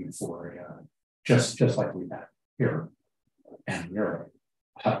euphoria, just like we had here and Europe.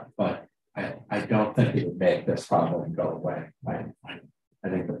 But I don't think it would make this problem go away. I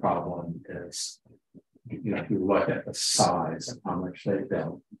think the problem is, if you look at the size of how much they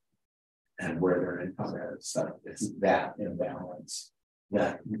build and where their income is, that it's that imbalance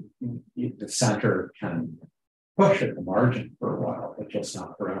that the center can push at the margin for a while, but just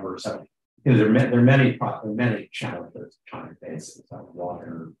not forever. So there are many challenges China faces on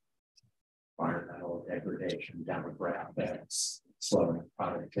water, environmental degradation, demographics, slowing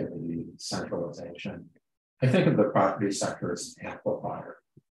productivity, centralization. I think of the property sector as an amplifier,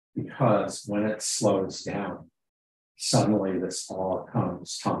 because when it slows down, suddenly this all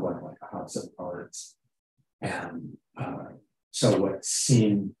comes tumbling like a house of cards. And so what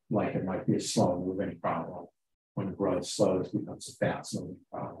seemed like it might be a slow moving problem, when growth slows, becomes a fast moving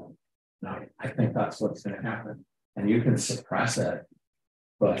problem. And I think that's what's going to happen. And you can suppress it,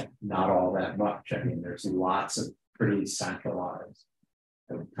 but not all that much. I mean, there's lots of pretty centralized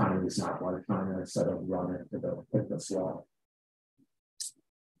economies, not like China, that have run into the quickest wall.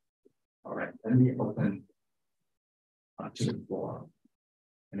 All right, let me open to the floor.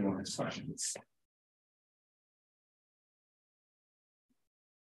 Anyone has questions?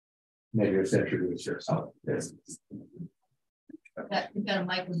 Maybe just introduce yourself. Yes. You've got a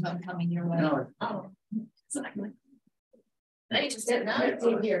microphone coming your way. No. Oh, exactly. I just did not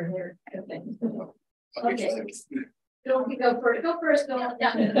here. Okay. Okay. Don't go first. Go first. Go on.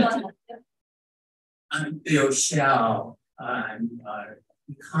 Yeah. I'm Bill Xiao. I'm an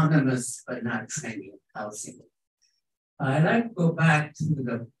economist, but not trained in housing. I'd like to go back to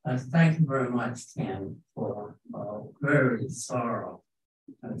the, thank you very much, Ken, for very thorough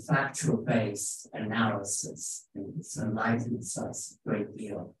and factual-based analysis. It's enlightens us a great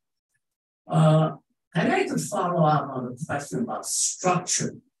deal. I'd like to follow up on the question about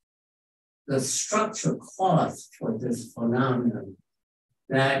structure. The structure cause for this phenomenon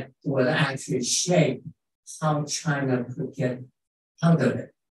that would actually shape how China could get out of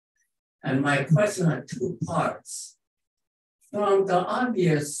it. And my question had two parts. From the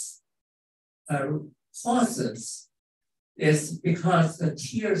obvious causes is because the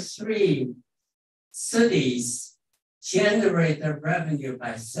tier 3 cities generate their revenue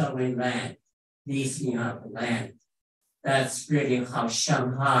by selling land, leasing out land. That's really how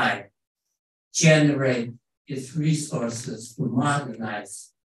Shanghai generate its resources to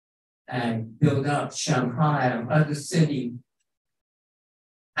modernize and build up Shanghai, and other cities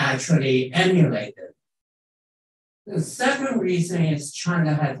actually emulate it. The second reason is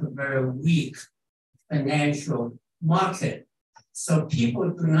China has a very weak financial market. So people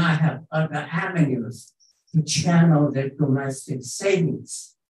do not have other avenues to channel their domestic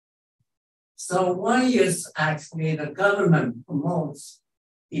savings. So one is actually the government promotes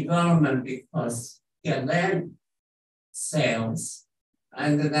development because get land sales,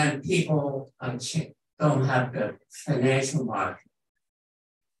 and then people don't have the financial market.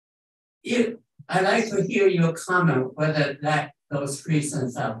 I'd like to hear your comment whether those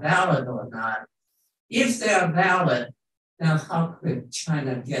reasons are valid or not. If they are valid, then how could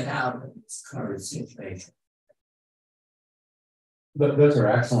China get out of its current situation? Those are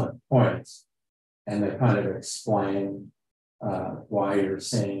excellent points, and they kind of explain why you're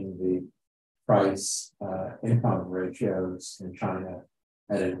seeing the price income ratios in China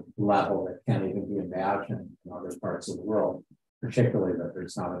at a level that can't even be imagined in other parts of the world, particularly that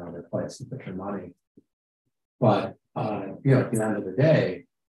there's not another place to put your money. But at the end of the day,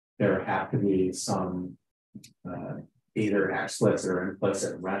 there have to be some either explicit or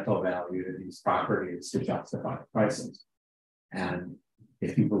implicit rental value to these properties to justify prices. And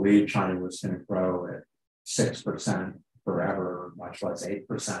if you believe China was going to grow at 6% forever, much less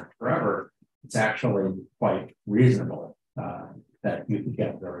 8% forever, it's actually quite reasonable that you could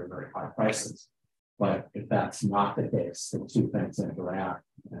get very, very high prices. But if that's not the case, the two things interact,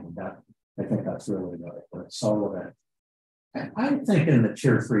 and I think that's really the soul of it. And I think in the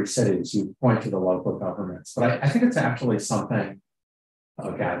tier 3 cities, you point to the local governments, but I think it's actually something,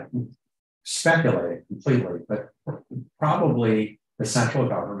 okay, speculate completely, but probably the central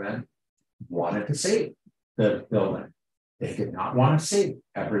government wanted to see the building. they did not want to see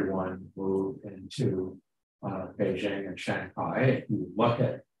everyone move into Beijing and Shanghai. If you look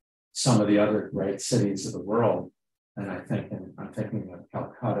at some of the other great cities of the world, and I'm thinking of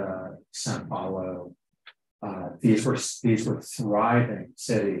Calcutta, Sao Paulo. These were thriving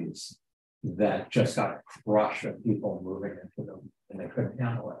cities that just got a crush of people moving into them, and they couldn't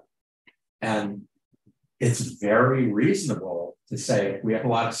handle it. And it's very reasonable to say we have a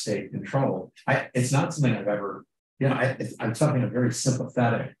lot of state control. It's not something I've ever, I'm something I'm very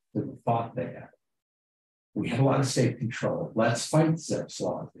sympathetic to the thought they had. We have a lot of state control. Let's fight Zipf's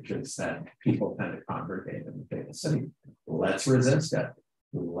law, which is that people tend to congregate in the biggest city. Let's resist it.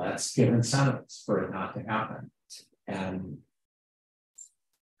 Let's give incentives for it not to happen. And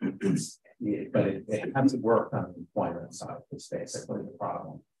but it hasn't worked on the employment side. It's basically the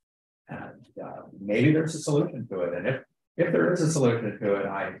problem. And maybe there's a solution to it. And if there is a solution to it,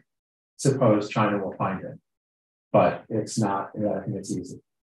 I suppose China will find it. But it's not, I think it's easy.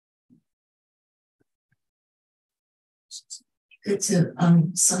 Good to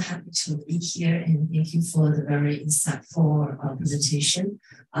so happy to be here, and thank you for the very insightful presentation.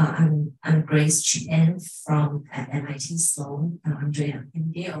 I'm Grace Chen from MIT Sloan. I'm doing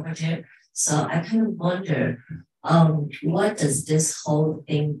MBA over there. So I kind of wonder, what does this whole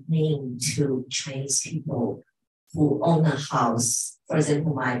thing mean to Chinese people who own a house? For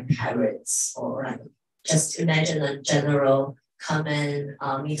example, my parents, or like just imagine a general common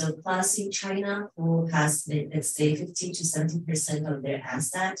middle class in China who has, let's say, 50 to 70% of their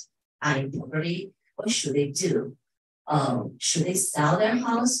assets are in property. What should they do? Should they sell their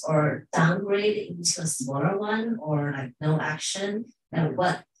house or downgrade into a smaller one, or like no action?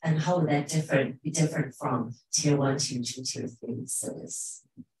 And how would that be different from tier 1, tier 2, tier 3 cities?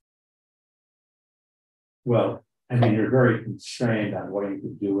 Well, I mean, you're very constrained on what you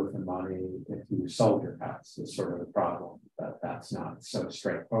could do with the money if you sold your house. Is sort of the problem. That's not so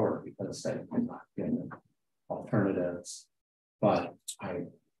straightforward because they cannot give alternatives. But I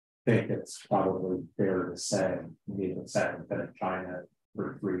think it's probably fair to say, needless to say, I've been in China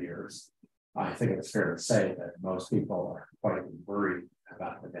for 3 years. I think it's fair to say that most people are quite worried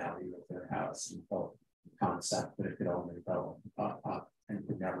about the value of their house and the concept that it could only go up and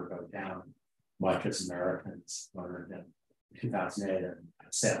could never go down, much as Americans learned in 2008 and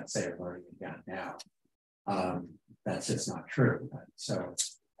say are learning again now. That's just not true. So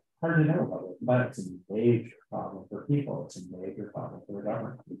it's hard to know about it, but it's a major problem for people. It's a major problem for the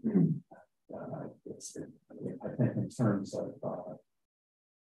government. I think in terms of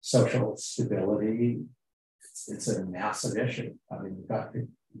social stability, it's a massive issue. I mean, you've got to,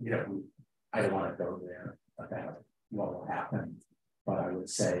 I don't want to go there about what will happen, but I would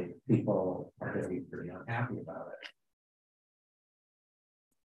say people are going to be pretty unhappy about it.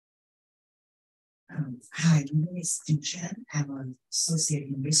 Hi, my name is Yuanchen. I'm an associate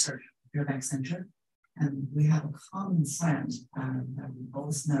in research at Fairbanks Center, and we have a common friend that we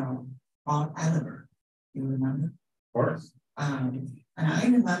both know, Bob Oliver. You remember? Of course. And I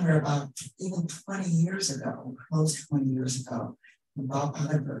remember about even 20 years ago, close to 20 years ago, when Bob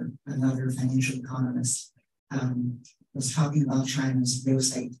Oliver, another financial economist, was talking about China's real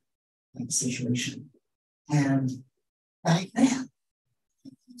estate situation. And back then,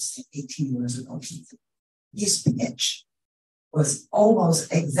 18 years ago, his pitch was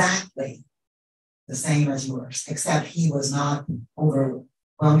almost exactly the same as yours, except he was not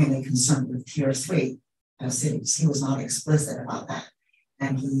overwhelmingly concerned with tier 3 cities. He was not explicit about that.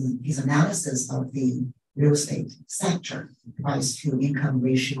 And his analysis of the real estate sector, price to income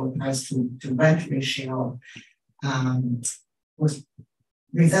ratio, price to rent ratio,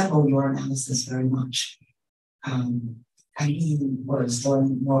 resembled your analysis very much. And he was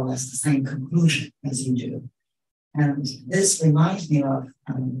drawing more or less the same conclusion as you do. And this reminds me of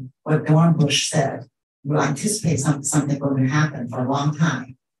what Warren Bush said. You anticipate something going to happen for a long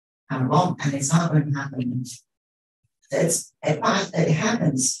time. And it's not going to happen. It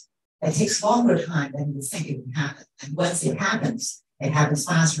happens. It takes longer time than you think it would happen. And once it happens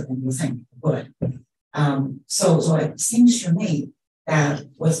faster than you think it would. So it seems to me that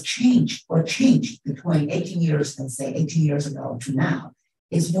what changed between 18 years, let's say 18 years ago to now,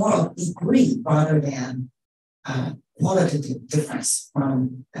 is more of degree rather than qualitative difference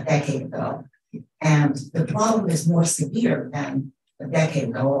from a decade ago. And the problem is more severe than a decade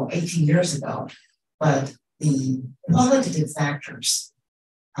ago or 18 years ago, but the qualitative factors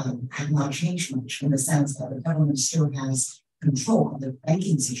have not changed much in the sense that the government still has control of the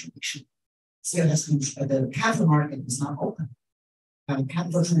banking situation. Still has control, the capital market is not open.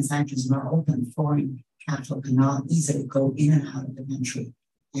 Capital transactions are not open. Foreign capital cannot easily go in and out of the country.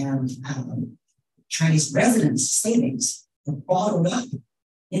 And Chinese residents' savings bottled up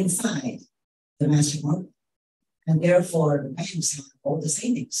inside the master market. And therefore, the banks have all the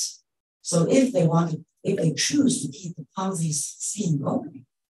savings. So if they choose to keep the Ponzi scheme going,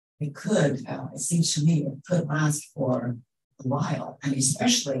 it could, it seems to me, it could last for a while. And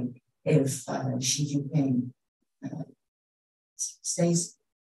especially if Xi Jinping stays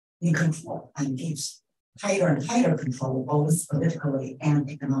in control and keeps tighter and tighter control, both politically and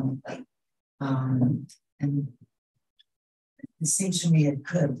economically. And it seems to me it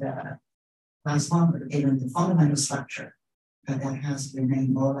could last longer, given the fundamental structure that has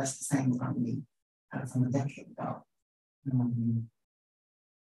remained more or less the same from a decade ago.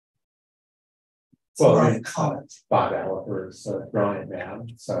 Well, I call it Bob Eller's brilliant man,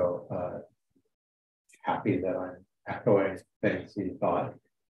 so happy that I'm echoing things he thought.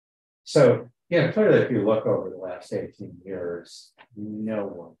 So, yeah, clearly, if you look over the last 18 years, no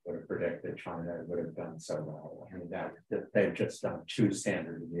one would have predicted China would have done so well. I mean, that they've just done 2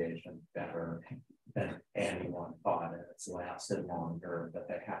 standard deviations better than anyone thought. And it's lasted longer, that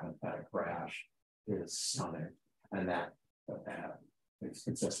they haven't had a crash is stunning. And that is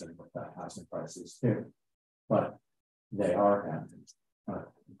consistent with the housing prices too. But they are having a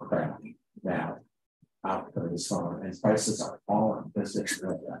crash now after the summer, and prices are falling. This is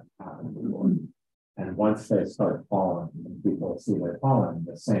really happening before. And once they start falling, and people see they're falling,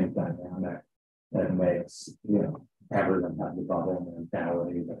 the same dynamic that makes, everyone have the bubble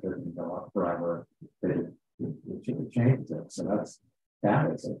mentality that they're going to go up forever. It changes it. So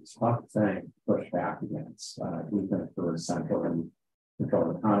that is a tough thing to push back against, even for a centrally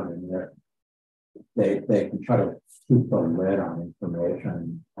controlled economy. They can try to keep the lid on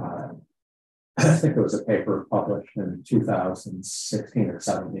information. I think there was a paper published in 2016 or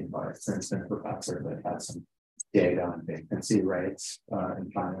 17 by a Princeton professor that had some data on vacancy rates in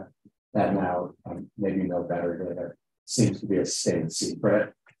China that now maybe no better data. Seems to be a state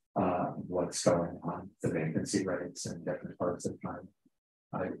secret what's going on with the vacancy rates in different parts of China.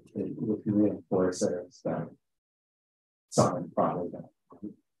 It reinforces that something probably done.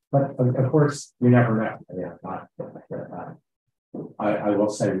 But of course, you never know. Yeah, not I will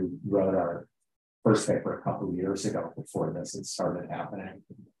say we wrote our first paper a couple of years ago before this had started happening,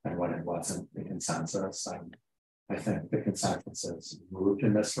 and when it wasn't the consensus. I think the consensus has moved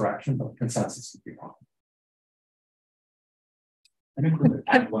in this direction, but the consensus would be wrong. I think we'll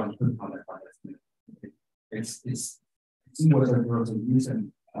add one comment on this. It was a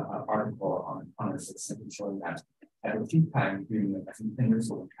recent article on this essentially showing that at a few times during the years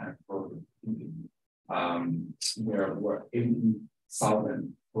of kind of program where we're 80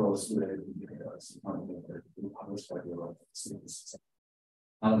 solvent gross related indicators published by the Rogoff students.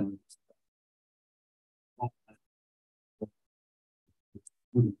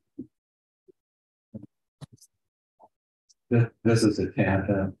 This is a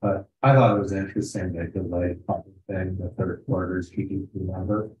tangent, but I thought it was interesting they delayed public thing, the third quarter's GDP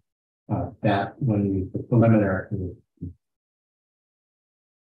number. That when the preliminary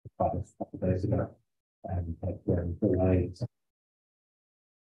published a couple days ago, and had been delayed.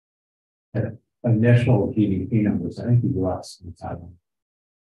 Initial GDP numbers, I think the US and Taiwan.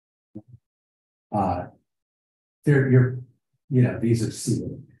 These are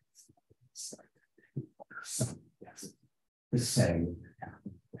sealed. The same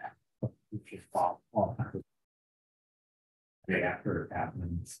if you fall after it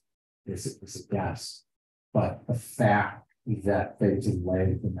happens is a guess. But the fact that they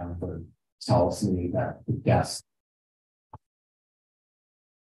delayed the number tells me that the guess.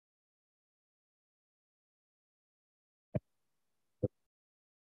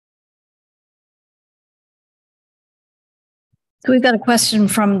 So we've got a question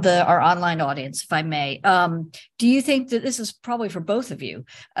from our online audience, if I may. Do you think that this is probably for both of you?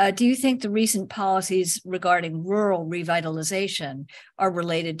 Do you think the recent policies regarding rural revitalization are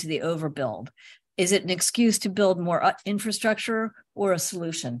related to the overbuild? Is it an excuse to build more infrastructure or a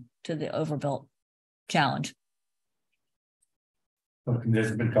solution to the overbuilt challenge? This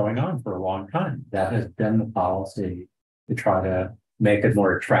has been going on for a long time. That has been the policy to try to make it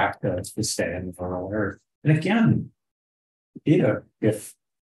more attractive to stay in the rural areas. And again, if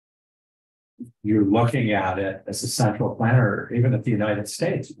you're looking at it as a central planner, even at the United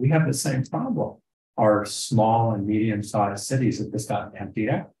States, we have the same problem. Our small and medium-sized cities have just gotten emptied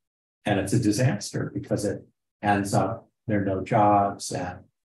out. And it's a disaster because it ends up, there are no jobs, and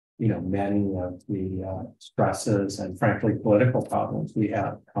many of the stresses and frankly political problems we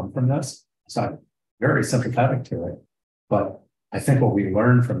have come from this. So I'm very sympathetic to it. But I think what we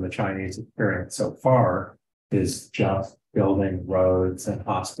learned from the Chinese experience so far is just building roads and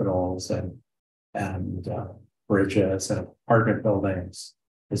hospitals and bridges and apartment buildings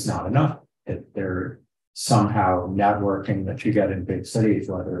is not enough. They're somehow networking that you get in big cities,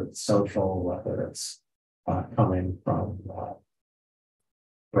 whether it's social, whether it's coming from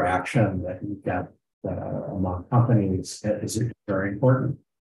interaction that you get among companies is very important.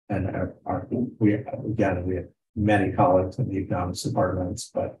 And we have many colleagues in the economics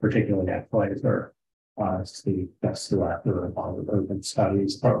departments, but particularly at Glazer, the best director of the urban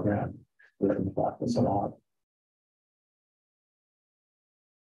studies program, written about this a lot.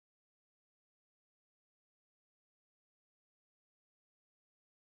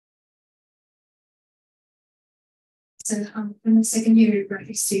 So I'm a second year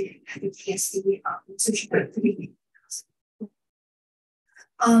graduate student at the PhD social work.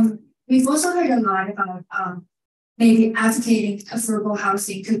 We've also heard a lot about maybe advocating affordable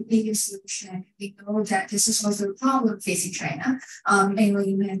housing could be a solution. We know that this is also a problem facing China,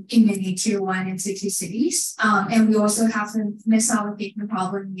 mainly in many tier 1 and tier 2 cities. And we also have the misallocation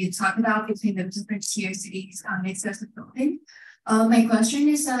problem you talked about between the different tier cities accessibility. My question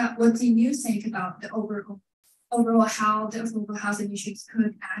is what do you think about the overall how the affordable housing issues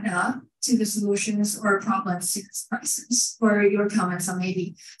could add up to the solutions or problems to this crisis, or your comments on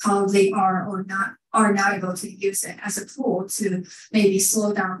maybe how they are or are not able to use it as a tool to maybe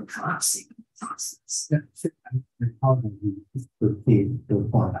slow down the collapsing process.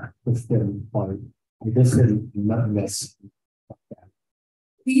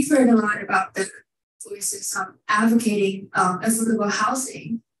 We've heard a lot about the voices advocating affordable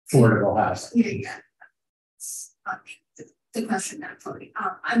housing. Affordable housing. Yeah. The question actually.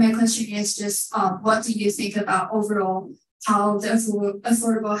 My question is just what do you think about overall how the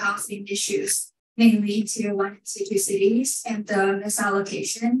affordable housing issues, mainly tier 1 and tier 2 cities, and the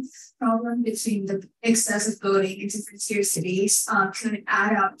misallocation problem between the excessive voting in different tier cities could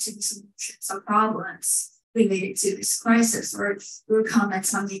add up to the solutions of problems related to this crisis, or your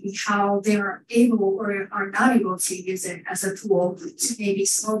comments on maybe how they are able or are not able to use it as a tool to maybe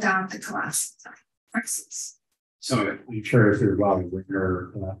slow down the collapse crisis. So I'm sure if you're well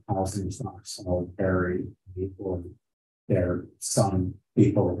aware, housing stocks are very equal. There are some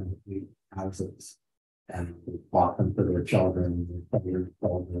people who need houses and they bought them for their children, their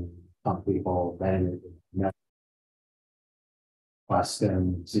children. Some people then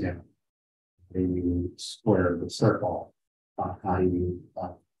questions, the square of the circle. How do you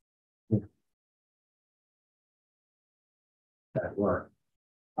that work?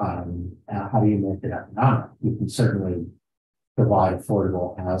 How do you make it economic? You can certainly provide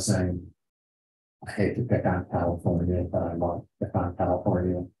affordable housing. I hate to pick on California, but I love to pick on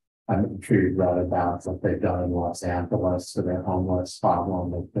California. I'm sure you've read about what they've done in Los Angeles for their homeless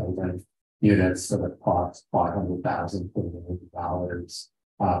problem. They've built in units that have cost $500,000 to $1 million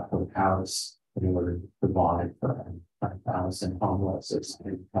per house in order to provide for 5,000 homeless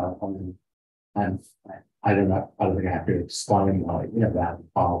in California. And I don't think I have to explain why that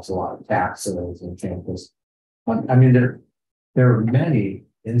involves a lot of taxes and changes. But I mean, there are many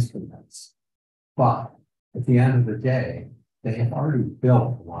instruments, but at the end of the day, they have already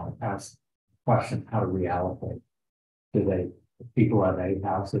built a lot of houses. Question: how to reallocate? If people have 8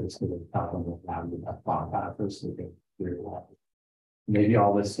 houses, do they tell them that now you have 5 houses? Maybe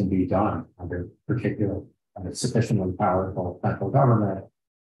all this can be done under particular sufficiently powerful central government.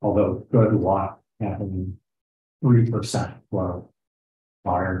 Although good luck having 3% growth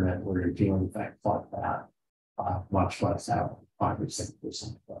environment where you're dealing with things like that, much less out 5 or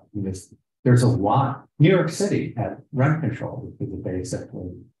 6% growth. Because there's a lot. New York City had rent control, which is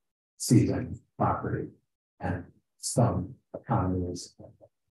basically seizing property, and some economies have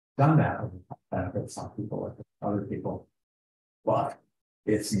done that and benefit some people and other people, but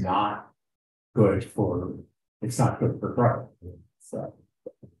it's not good for growth. So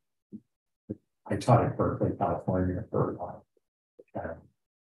I taught in Berkeley, California for a while.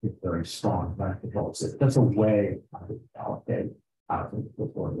 Very strong rent controls. That's a way to allocate housing to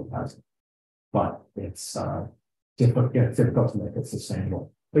affordable housing, but it's difficult to make it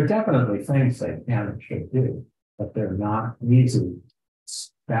sustainable. There are definitely things they can and should do, but they're not easy,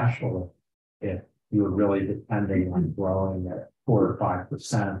 especially if you're really depending on growing at 4 or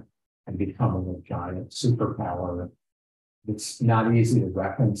 5% and becoming a giant superpower. It's not easy to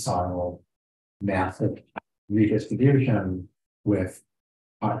reconcile massive redistribution with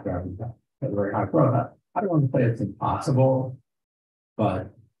very high growth. I don't want to say it's impossible,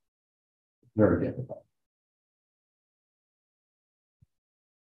 but very difficult.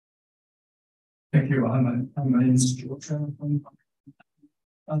 Thank you. I'm an Yuanchen from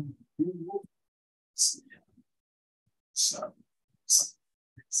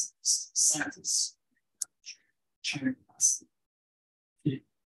scientists China capacity.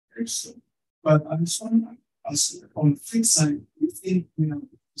 But I just want to ask on the flip side, you think,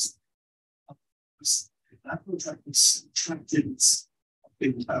 that project is attractiveness of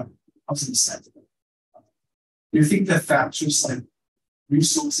the housing sector. Do you think that factors like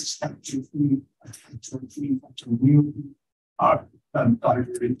resources factor, food factor will are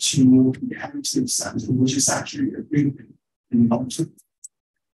diverted to the heritage sector, which is actually a big thing in the long term?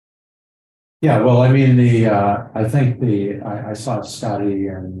 Yeah, well, I mean, I think I saw a study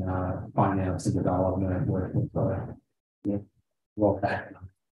in finance and development with World Bank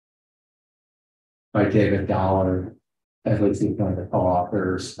by David Dollar, at least he's one of the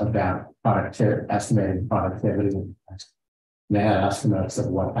co-authors, about estimating productivity. And they had estimates of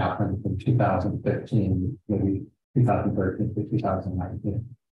what happened from 2015, maybe 2013 to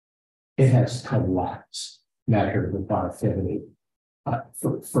 2019. It has collapsed, measured with productivity.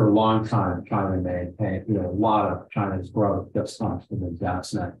 For a long time, China maintained, a lot of China's growth just comes from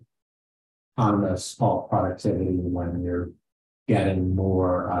investment. Economists call productivity when you're getting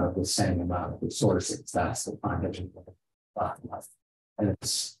more out of the same amount of resources. That's the kind of and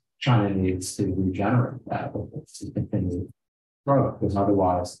China needs to regenerate that to continue growth, because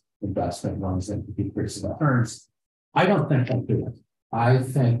otherwise investment runs into decreasing returns. I don't think they'll do it. I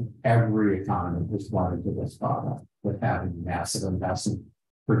think every economy is wanting to this product with having massive investment.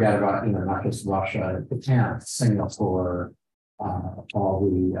 Forget about, not just Russia, Japan, Singapore, all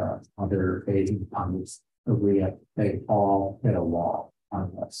the other Asian economies, Korea, they all hit a wall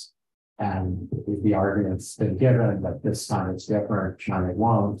on this. And the argument's been given that this time it's different, China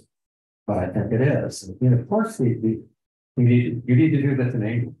won't, but I think it is. And of course, you need to do this in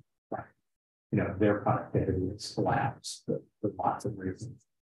England. Right? Their productivity has collapsed for lots of reasons.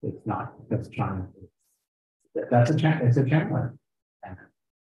 It's not just China. It's a challenge. And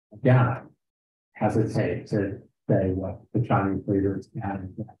again, hesitate to say what the Chinese leaders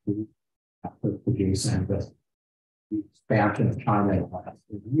can do after producing the expansion of China in the last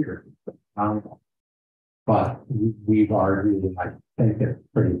year. But we've argued, and I think it's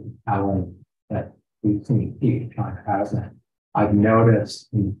pretty compelling that we've seen peak China hasn't. I've noticed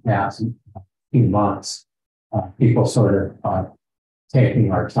in the past few months, people sort of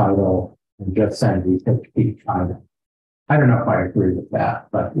taking our title and just saying we hit peak China. I don't know if I agree with that,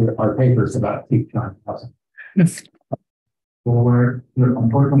 but our paper's about peak China housing. Well, we're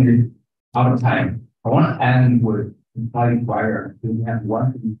unfortunately out of time. I want to end with inviting fire. Do we have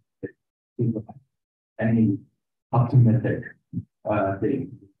one thing, any optimistic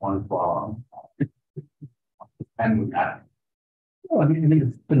thing on fall? And with that. Well, I mean,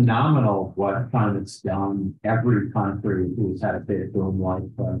 it's phenomenal what China's done. Every country who's had a big boom like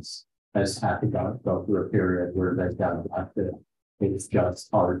this has had to go through a period where they've got to. It's just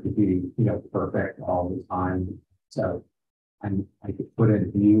hard to be, perfect all the time. So I could put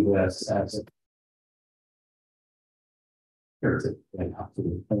in view this as an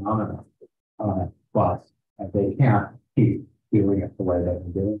absolute phenomenon. But they can't keep doing it the way they've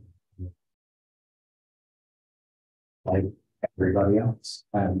been doing it. Like everybody else.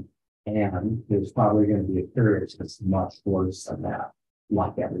 And there's probably going to be a period that's much worse than that,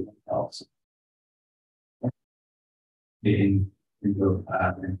 like everything else.